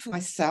choosing it for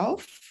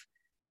myself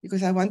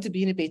because I want to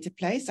be in a better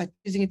place. I'm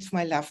choosing it for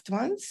my loved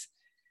ones.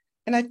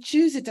 And I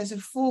choose it as a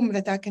form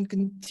that I can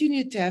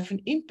continue to have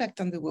an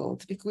impact on the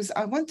world, because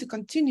I want to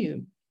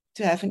continue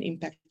to have an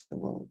impact on the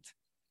world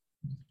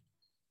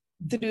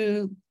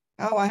through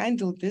how I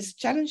handled this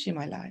challenge in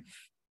my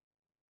life.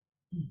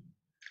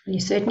 You're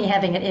certainly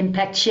having an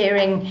impact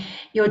sharing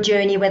your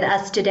journey with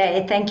us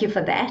today. Thank you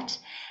for that.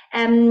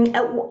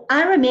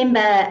 I remember,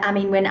 I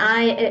mean, when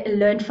I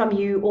learned from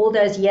you all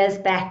those years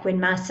back when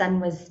my son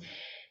was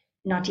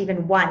not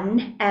even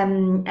one,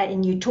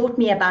 and you taught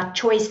me about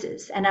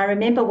choices. And I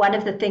remember one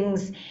of the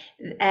things,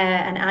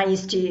 and I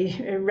used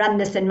to run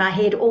this in my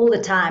head all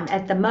the time,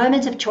 at the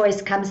moment of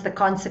choice comes the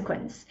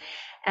consequence.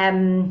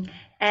 And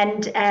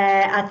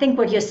I think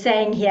what you're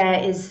saying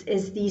here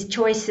is these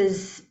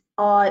choices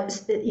are,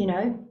 you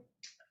know,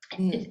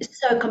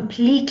 so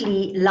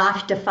completely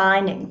life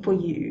defining for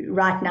you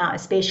right now,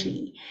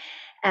 especially.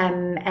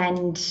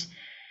 And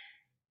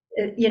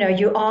you know,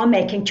 you are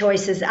making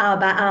choices hour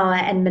by hour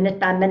and minute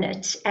by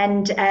minute,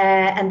 and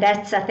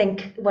that's, I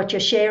think, what you're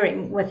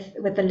sharing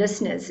with the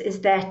listeners, is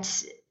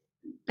that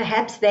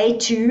perhaps they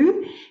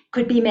too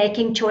could be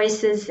making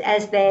choices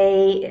as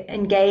they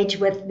engage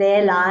with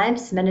their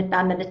lives minute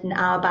by minute and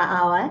hour by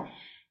hour,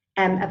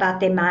 about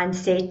their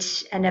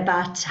mindset and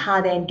about how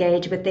they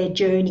engage with their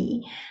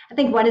journey. I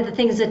think one of the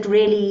things that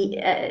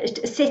really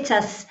sets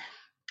us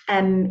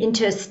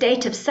into a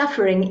state of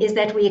suffering is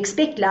that we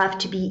expect life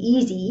to be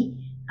easy.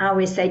 I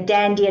always say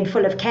dandy and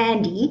full of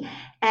candy.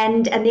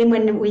 And then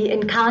when we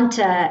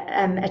encounter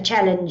a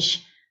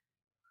challenge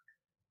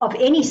of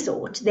any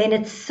sort, then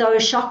it's so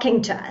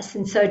shocking to us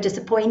and so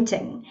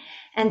disappointing.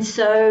 And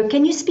so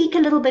can you speak a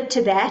little bit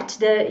to that,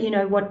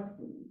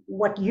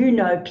 what you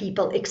know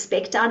people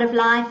expect out of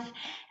life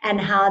and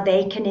how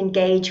they can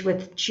engage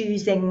with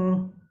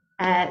choosing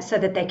so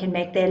that they can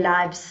make their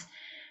lives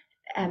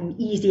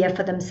easier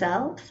for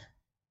themselves?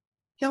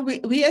 Yeah,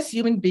 we as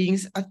human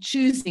beings are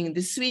choosing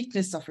the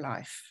sweetness of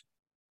life,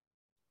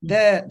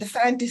 the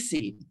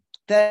fantasy,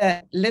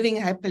 the living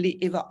happily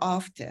ever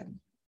after.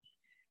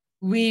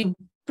 We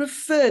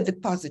prefer the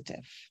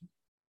positive,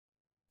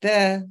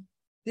 the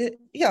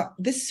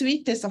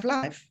sweetness of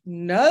life.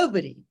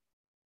 Nobody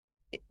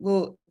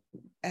will,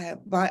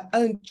 by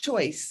own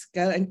choice,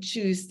 go and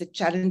choose the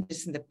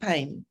challenges and the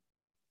pain.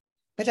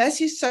 But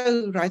as you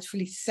so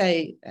rightfully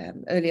say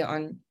earlier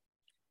on,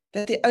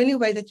 that the only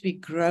way that we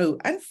grow,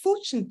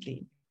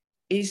 unfortunately,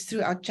 is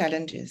through our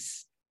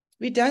challenges.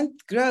 We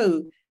don't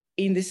grow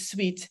in the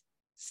sweet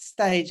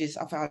stages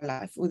of our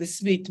life or the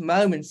sweet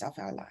moments of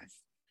our life.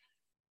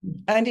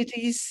 And it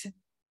is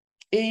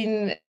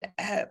in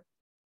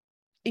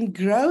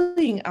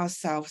growing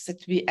ourselves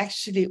that we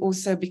actually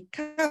also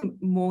become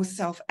more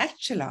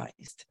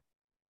self-actualized,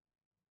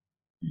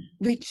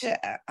 which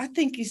I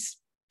think is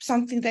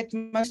something that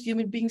most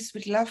human beings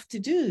would love to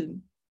do.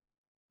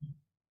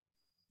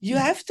 You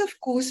have to, of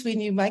course,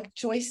 when you make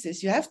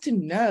choices, you have to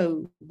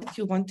know what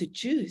you want to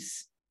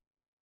choose.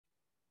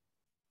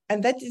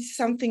 And that is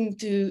something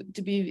to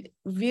be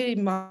very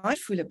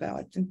mindful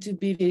about and to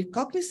be very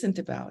cognizant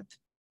about.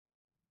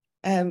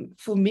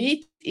 For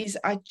me, it is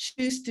I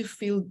choose to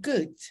feel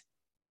good.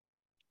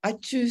 I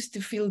choose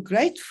to feel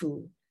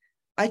grateful.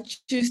 I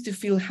choose to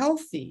feel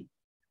healthy.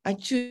 I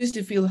choose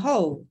to feel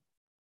whole.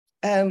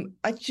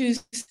 I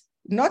choose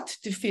not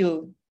to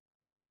feel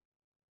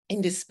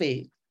in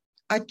despair.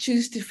 I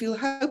choose to feel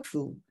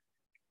hopeful.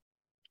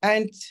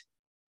 And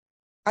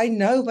I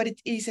know what it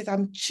is that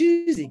I'm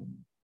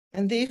choosing.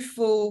 And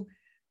therefore,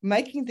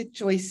 making the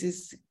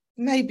choices,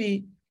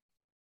 maybe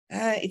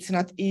it's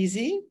not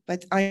easy,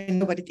 but I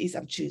know what it is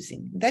I'm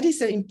choosing. That is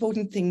an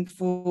important thing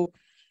for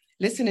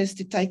listeners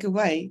to take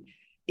away,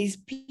 is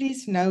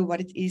please know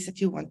what it is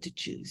that you want to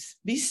choose.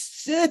 Be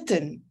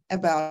certain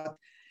about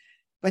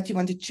what you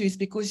want to choose,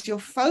 because your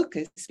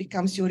focus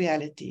becomes your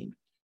reality.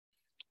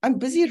 I'm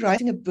busy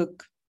writing a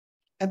book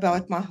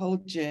about my whole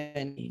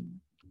journey.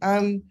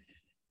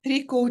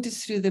 3/4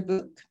 through the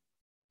book.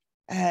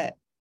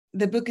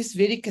 The book is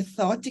very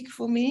cathartic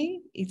for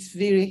me. It's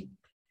very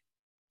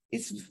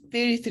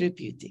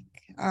therapeutic.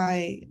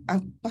 I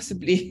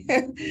possibly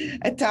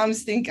at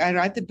times think I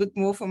write the book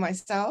more for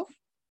myself,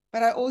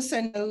 but I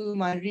also know who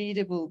my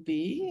reader will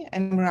be,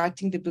 and I'm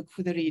writing the book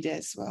for the reader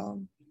as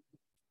well.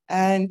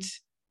 And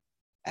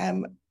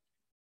I'm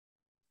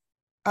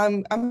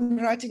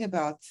writing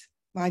about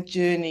my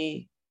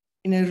journey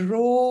in a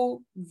raw,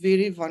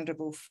 very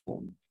vulnerable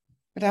form.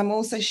 But I'm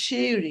also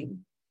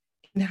sharing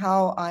in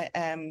how I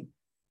am,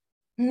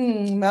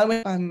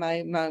 moment by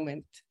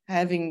moment,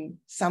 having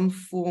some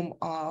form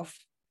of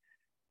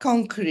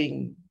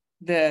conquering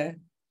the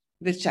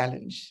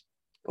challenge.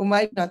 Or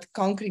maybe not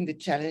conquering the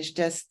challenge,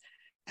 just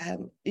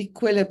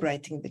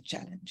equilibrating the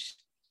challenge.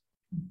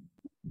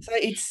 So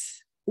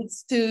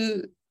it's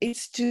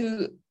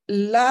to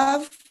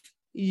love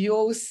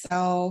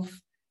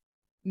yourself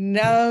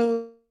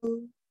no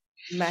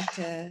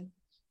matter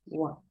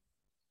what.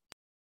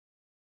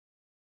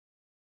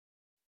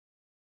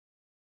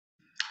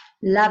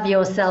 Love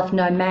yourself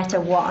no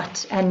matter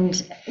what.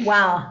 And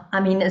wow,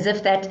 I mean, as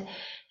if that,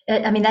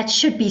 I mean, that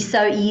should be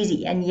so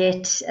easy, and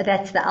yet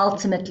that's the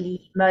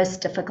ultimately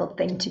most difficult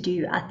thing to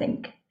do, I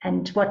think.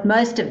 And what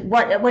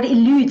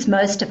eludes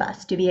most of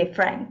us, to be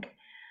frank,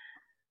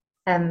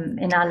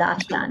 in our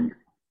lifetime.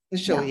 For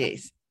sure,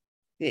 yes.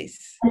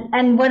 Yes.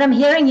 And what I'm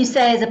hearing you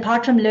say is,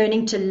 apart from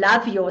learning to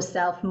love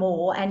yourself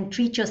more and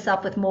treat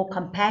yourself with more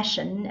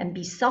compassion and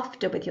be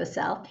softer with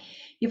yourself,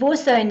 you've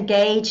also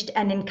engaged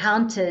and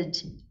encountered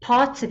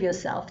parts of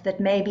yourself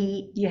that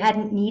maybe you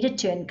hadn't needed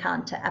to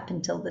encounter up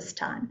until this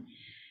time.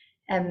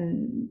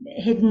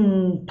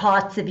 Hidden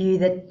parts of you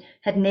that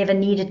had never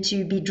needed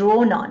to be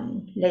drawn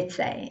on, let's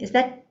say. Is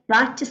that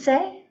right to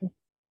say?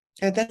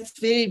 That's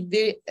very,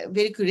 very,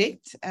 very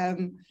correct.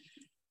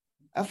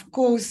 Of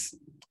course,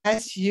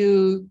 as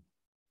you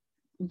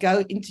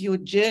go into your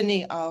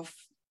journey of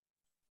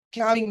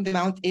climbing the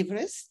Mount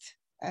Everest,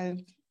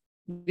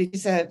 which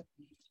is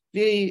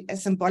very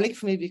symbolic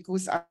for me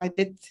because I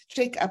did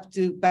trek up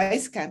to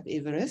base camp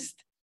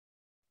Everest,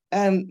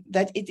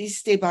 that it is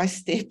step by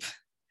step.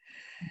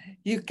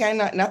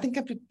 Nothing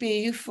can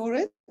prepare you for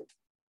it.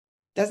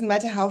 Doesn't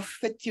matter how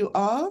fit you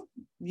are,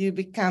 you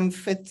become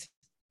fit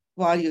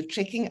while you're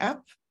trekking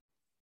up.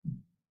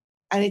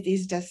 And it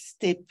is just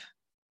step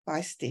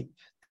by step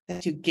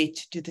that you get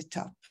to the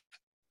top.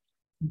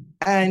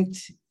 And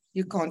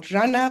you can't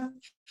run up.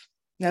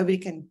 Nobody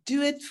can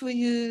do it for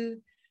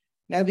you.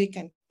 Nobody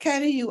can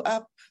carry you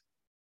up.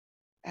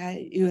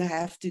 You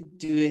have to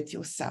do it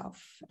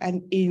yourself.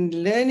 And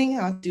in learning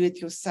how to do it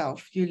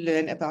yourself, you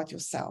learn about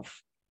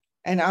yourself.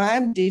 And I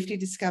am definitely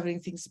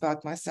discovering things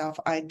about myself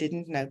I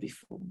didn't know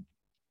before.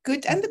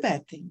 Good and the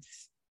bad things.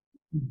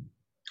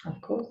 Of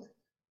course.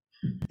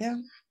 Yeah.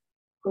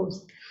 Of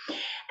course.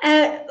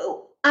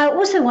 I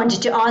also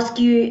wanted to ask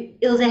you,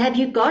 Ilze, have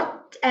you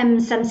got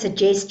some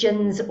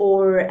suggestions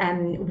or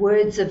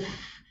words of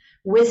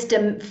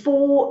wisdom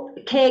for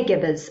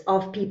caregivers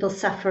of people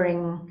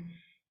suffering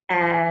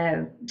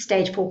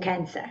stage 4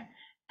 cancer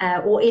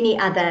or any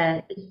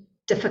other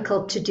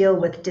difficult to deal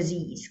with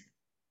disease?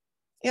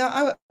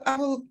 Yeah, I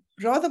will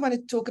rather want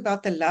to talk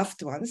about the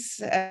loved ones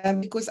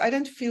because I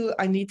don't feel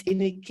I need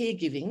any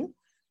caregiving.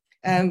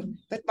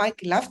 But my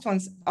loved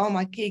ones are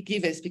my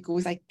caregivers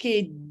because I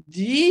care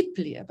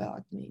deeply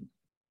about me.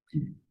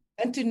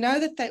 And to know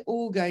that they're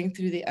all going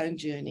through their own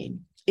journey.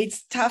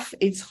 It's tough,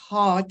 it's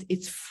hard,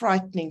 it's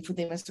frightening for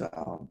them as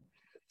well.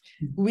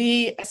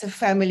 We as a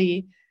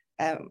family,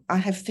 I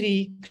have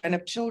 3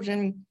 grown-up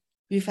children.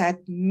 We've had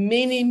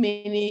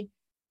many,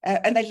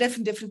 and they live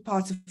in different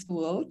parts of the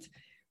world.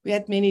 We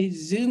had many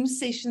Zoom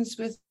sessions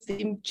with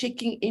them,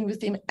 checking in with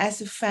them as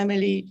a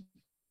family,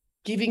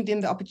 giving them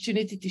the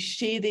opportunity to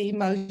share their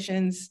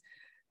emotions,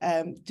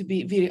 to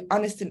be very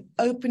honest and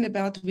open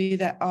about where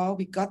they are.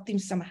 We got them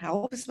some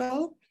help as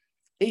well.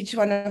 Each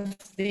one of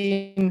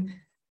them,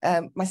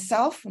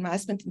 myself and my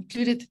husband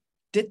included,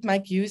 did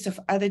make use of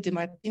other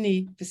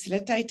Demartini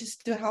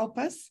facilitators to help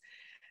us.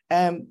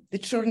 The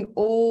children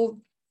all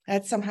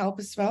had some help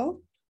as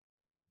well.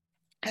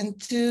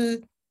 And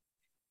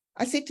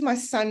I said to my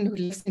son who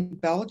lives in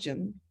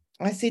Belgium,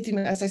 I said to him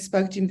as I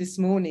spoke to him this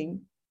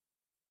morning,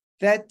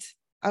 that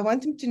I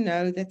want him to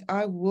know that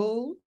I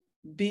will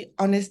be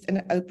honest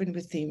and open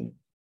with him.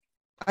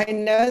 I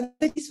know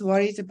that he's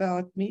worried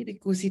about me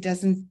because he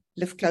doesn't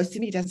live close to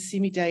me, he doesn't see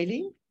me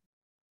daily.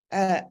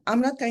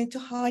 I'm not going to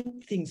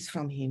hide things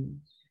from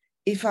him.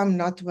 If I'm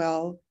not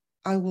well,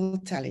 I will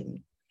tell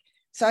him.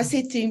 So I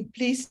said to him,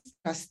 please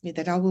trust me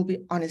that I will be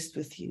honest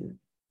with you.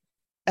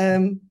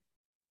 I'm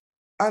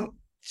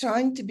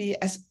trying to be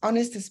as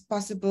honest as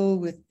possible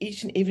with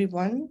each and every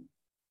one.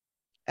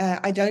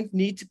 I don't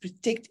need to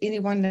protect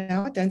anyone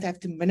now. I don't have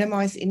to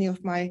minimize any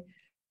of my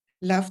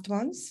loved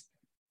ones.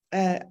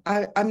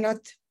 I'm not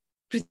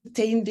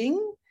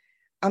pretending.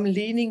 I'm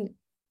leaning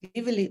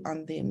heavily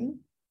on them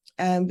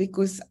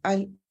because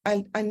I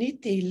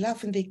need their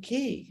love and their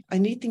care. I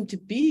need them to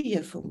be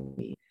here for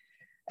me.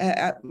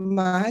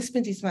 My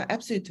husband is my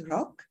absolute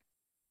rock,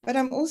 but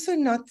I'm also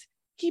not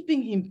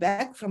keeping him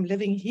back from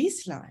living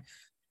his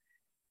life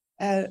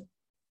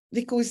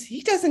because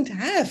he doesn't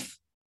have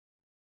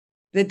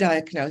the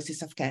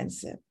diagnosis of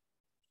cancer.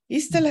 He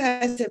still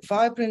has a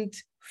vibrant,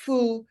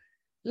 full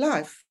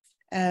life,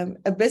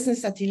 a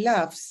business that he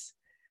loves,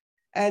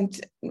 and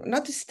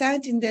not to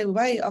stand in the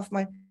way of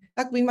like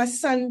when my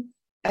son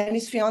and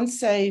his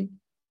fiancée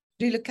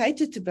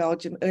relocated to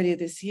Belgium earlier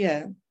this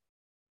year,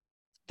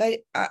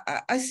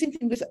 I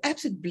sent him with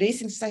absolute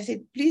blessings. I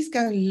said, please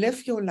go and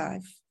live your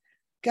life.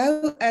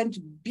 Go and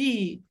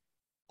be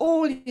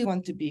all you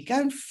want to be.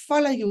 Go and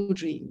follow your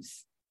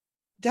dreams.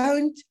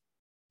 Don't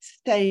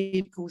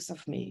stay because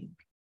of me.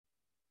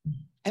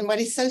 And what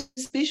is so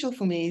special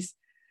for me is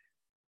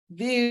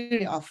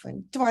very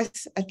often,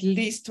 at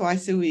least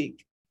twice a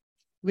week,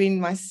 when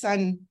my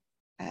son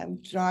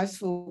drives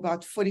for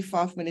about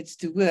 45 minutes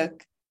to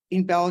work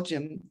in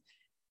Belgium,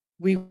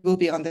 we will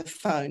be on the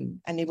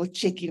phone and he will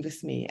check in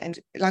with me. And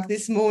like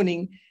this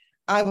morning,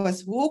 I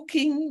was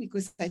walking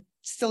because I'm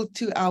still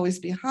 2 hours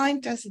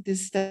behind us at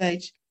this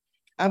stage.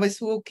 I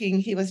was walking,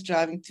 he was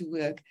driving to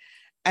work.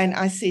 And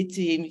I said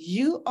to him,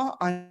 you are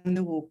on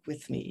the walk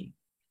with me.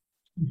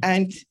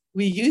 And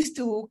we used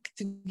to walk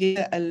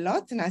together a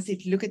lot. And I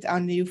said, look at our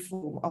new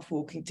form of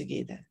walking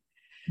together.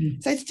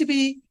 So it's to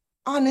be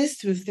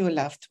honest with your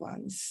loved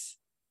ones,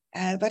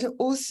 but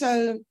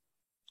also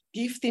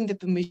give them the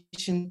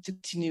permission to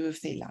continue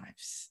with their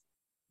lives.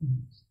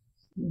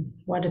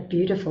 What a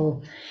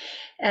beautiful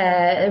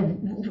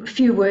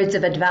few words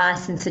of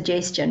advice and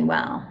suggestion.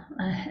 Wow.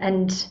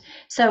 And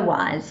so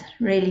wise,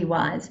 really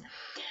wise.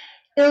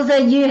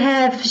 Ilze, you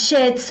have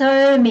shared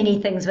so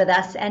many things with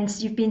us, and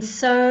you've been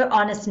so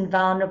honest and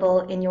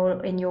vulnerable in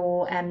your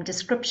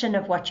description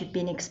of what you've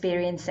been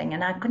experiencing,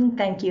 and I couldn't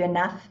thank you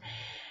enough.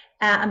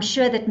 I'm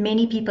sure that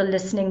many people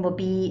listening will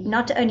be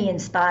not only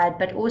inspired,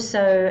 but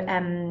also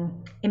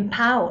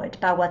empowered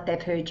by what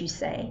they've heard you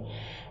say.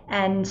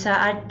 And so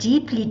I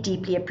deeply,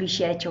 deeply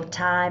appreciate your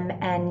time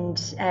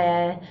and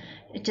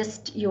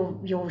just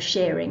your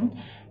sharing.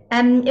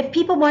 If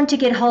people want to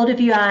get hold of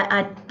you,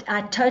 I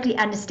totally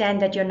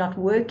understand that you're not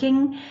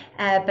working,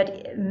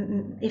 but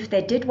if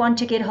they did want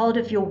to get hold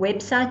of your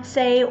website,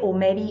 say, or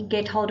maybe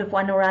get hold of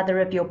one or other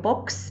of your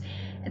books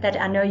that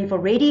I know you've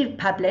already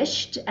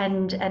published,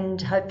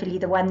 and hopefully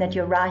the one that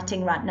you're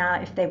writing right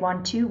now, if they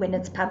want to, when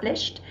it's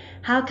published,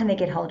 how can they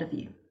get hold of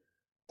you?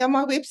 Yeah,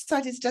 my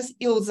website is just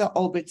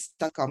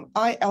ilzealberts.com,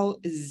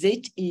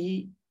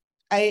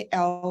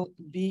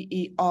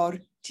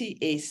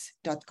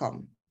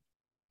 ILZEALBERTS.com.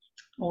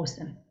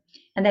 Awesome.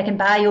 And they can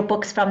buy your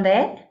books from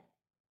there?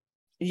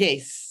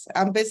 Yes,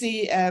 I'm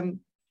busy.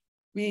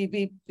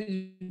 We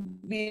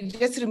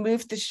just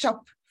removed the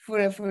shop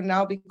for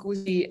now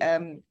because we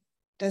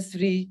just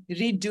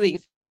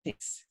redoing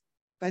things.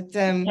 But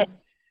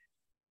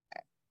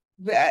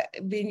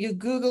when you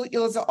Google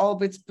Ilze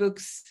Alberts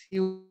books,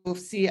 you will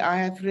see I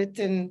have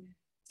written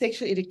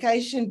sexual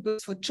education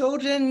books for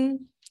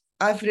children.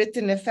 I've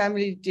written a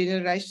family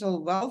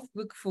generational wealth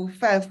book for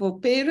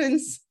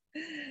parents.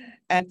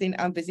 And then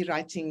I'm busy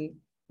writing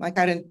my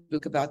current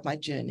book about my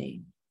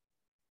journey.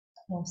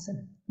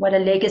 Awesome. What a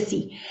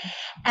legacy.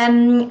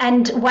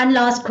 And one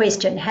last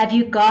question. Have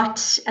you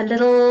got a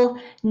little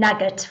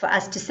nugget for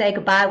us to say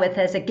goodbye with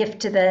as a gift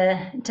to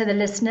the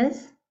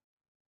listeners?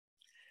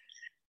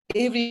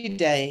 Every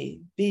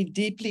day, be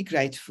deeply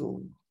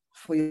grateful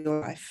for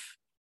your life.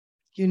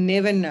 You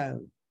never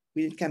know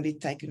when it can be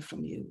taken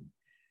from you.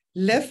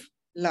 Live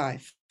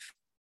life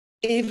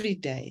every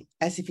day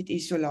as if it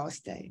is your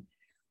last day.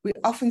 We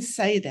often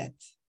say that,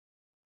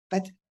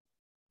 but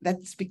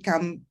that's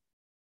become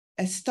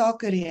a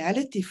starker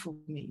reality for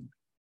me.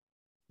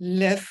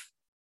 Live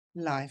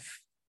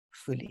life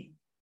fully.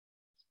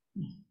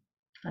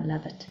 I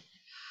love it.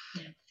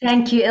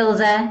 Thank you,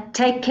 Ilze.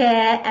 Take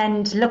care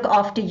and look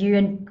after you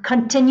and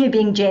continue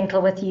being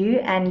gentle with you.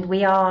 And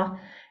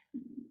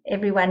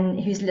everyone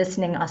who's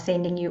listening are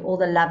sending you all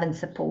the love and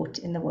support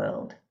in the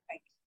world.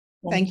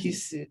 Thank you,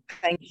 Sue.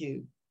 Thank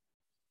you.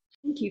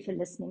 Thank you for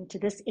listening to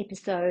this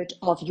episode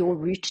of Your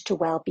Route to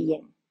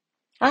Wellbeing.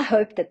 I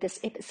hope that this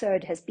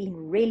episode has been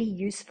really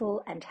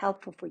useful and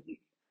helpful for you.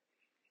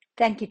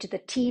 Thank you to the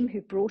team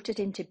who brought it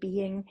into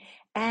being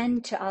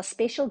and to our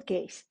special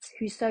guests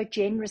who so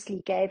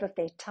generously gave of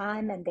their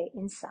time and their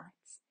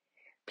insights.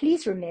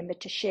 Please remember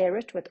to share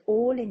it with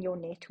all in your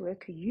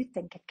network who you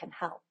think it can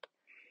help.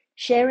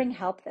 Sharing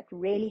help that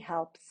really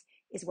helps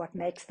is what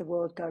makes the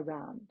world go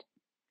round.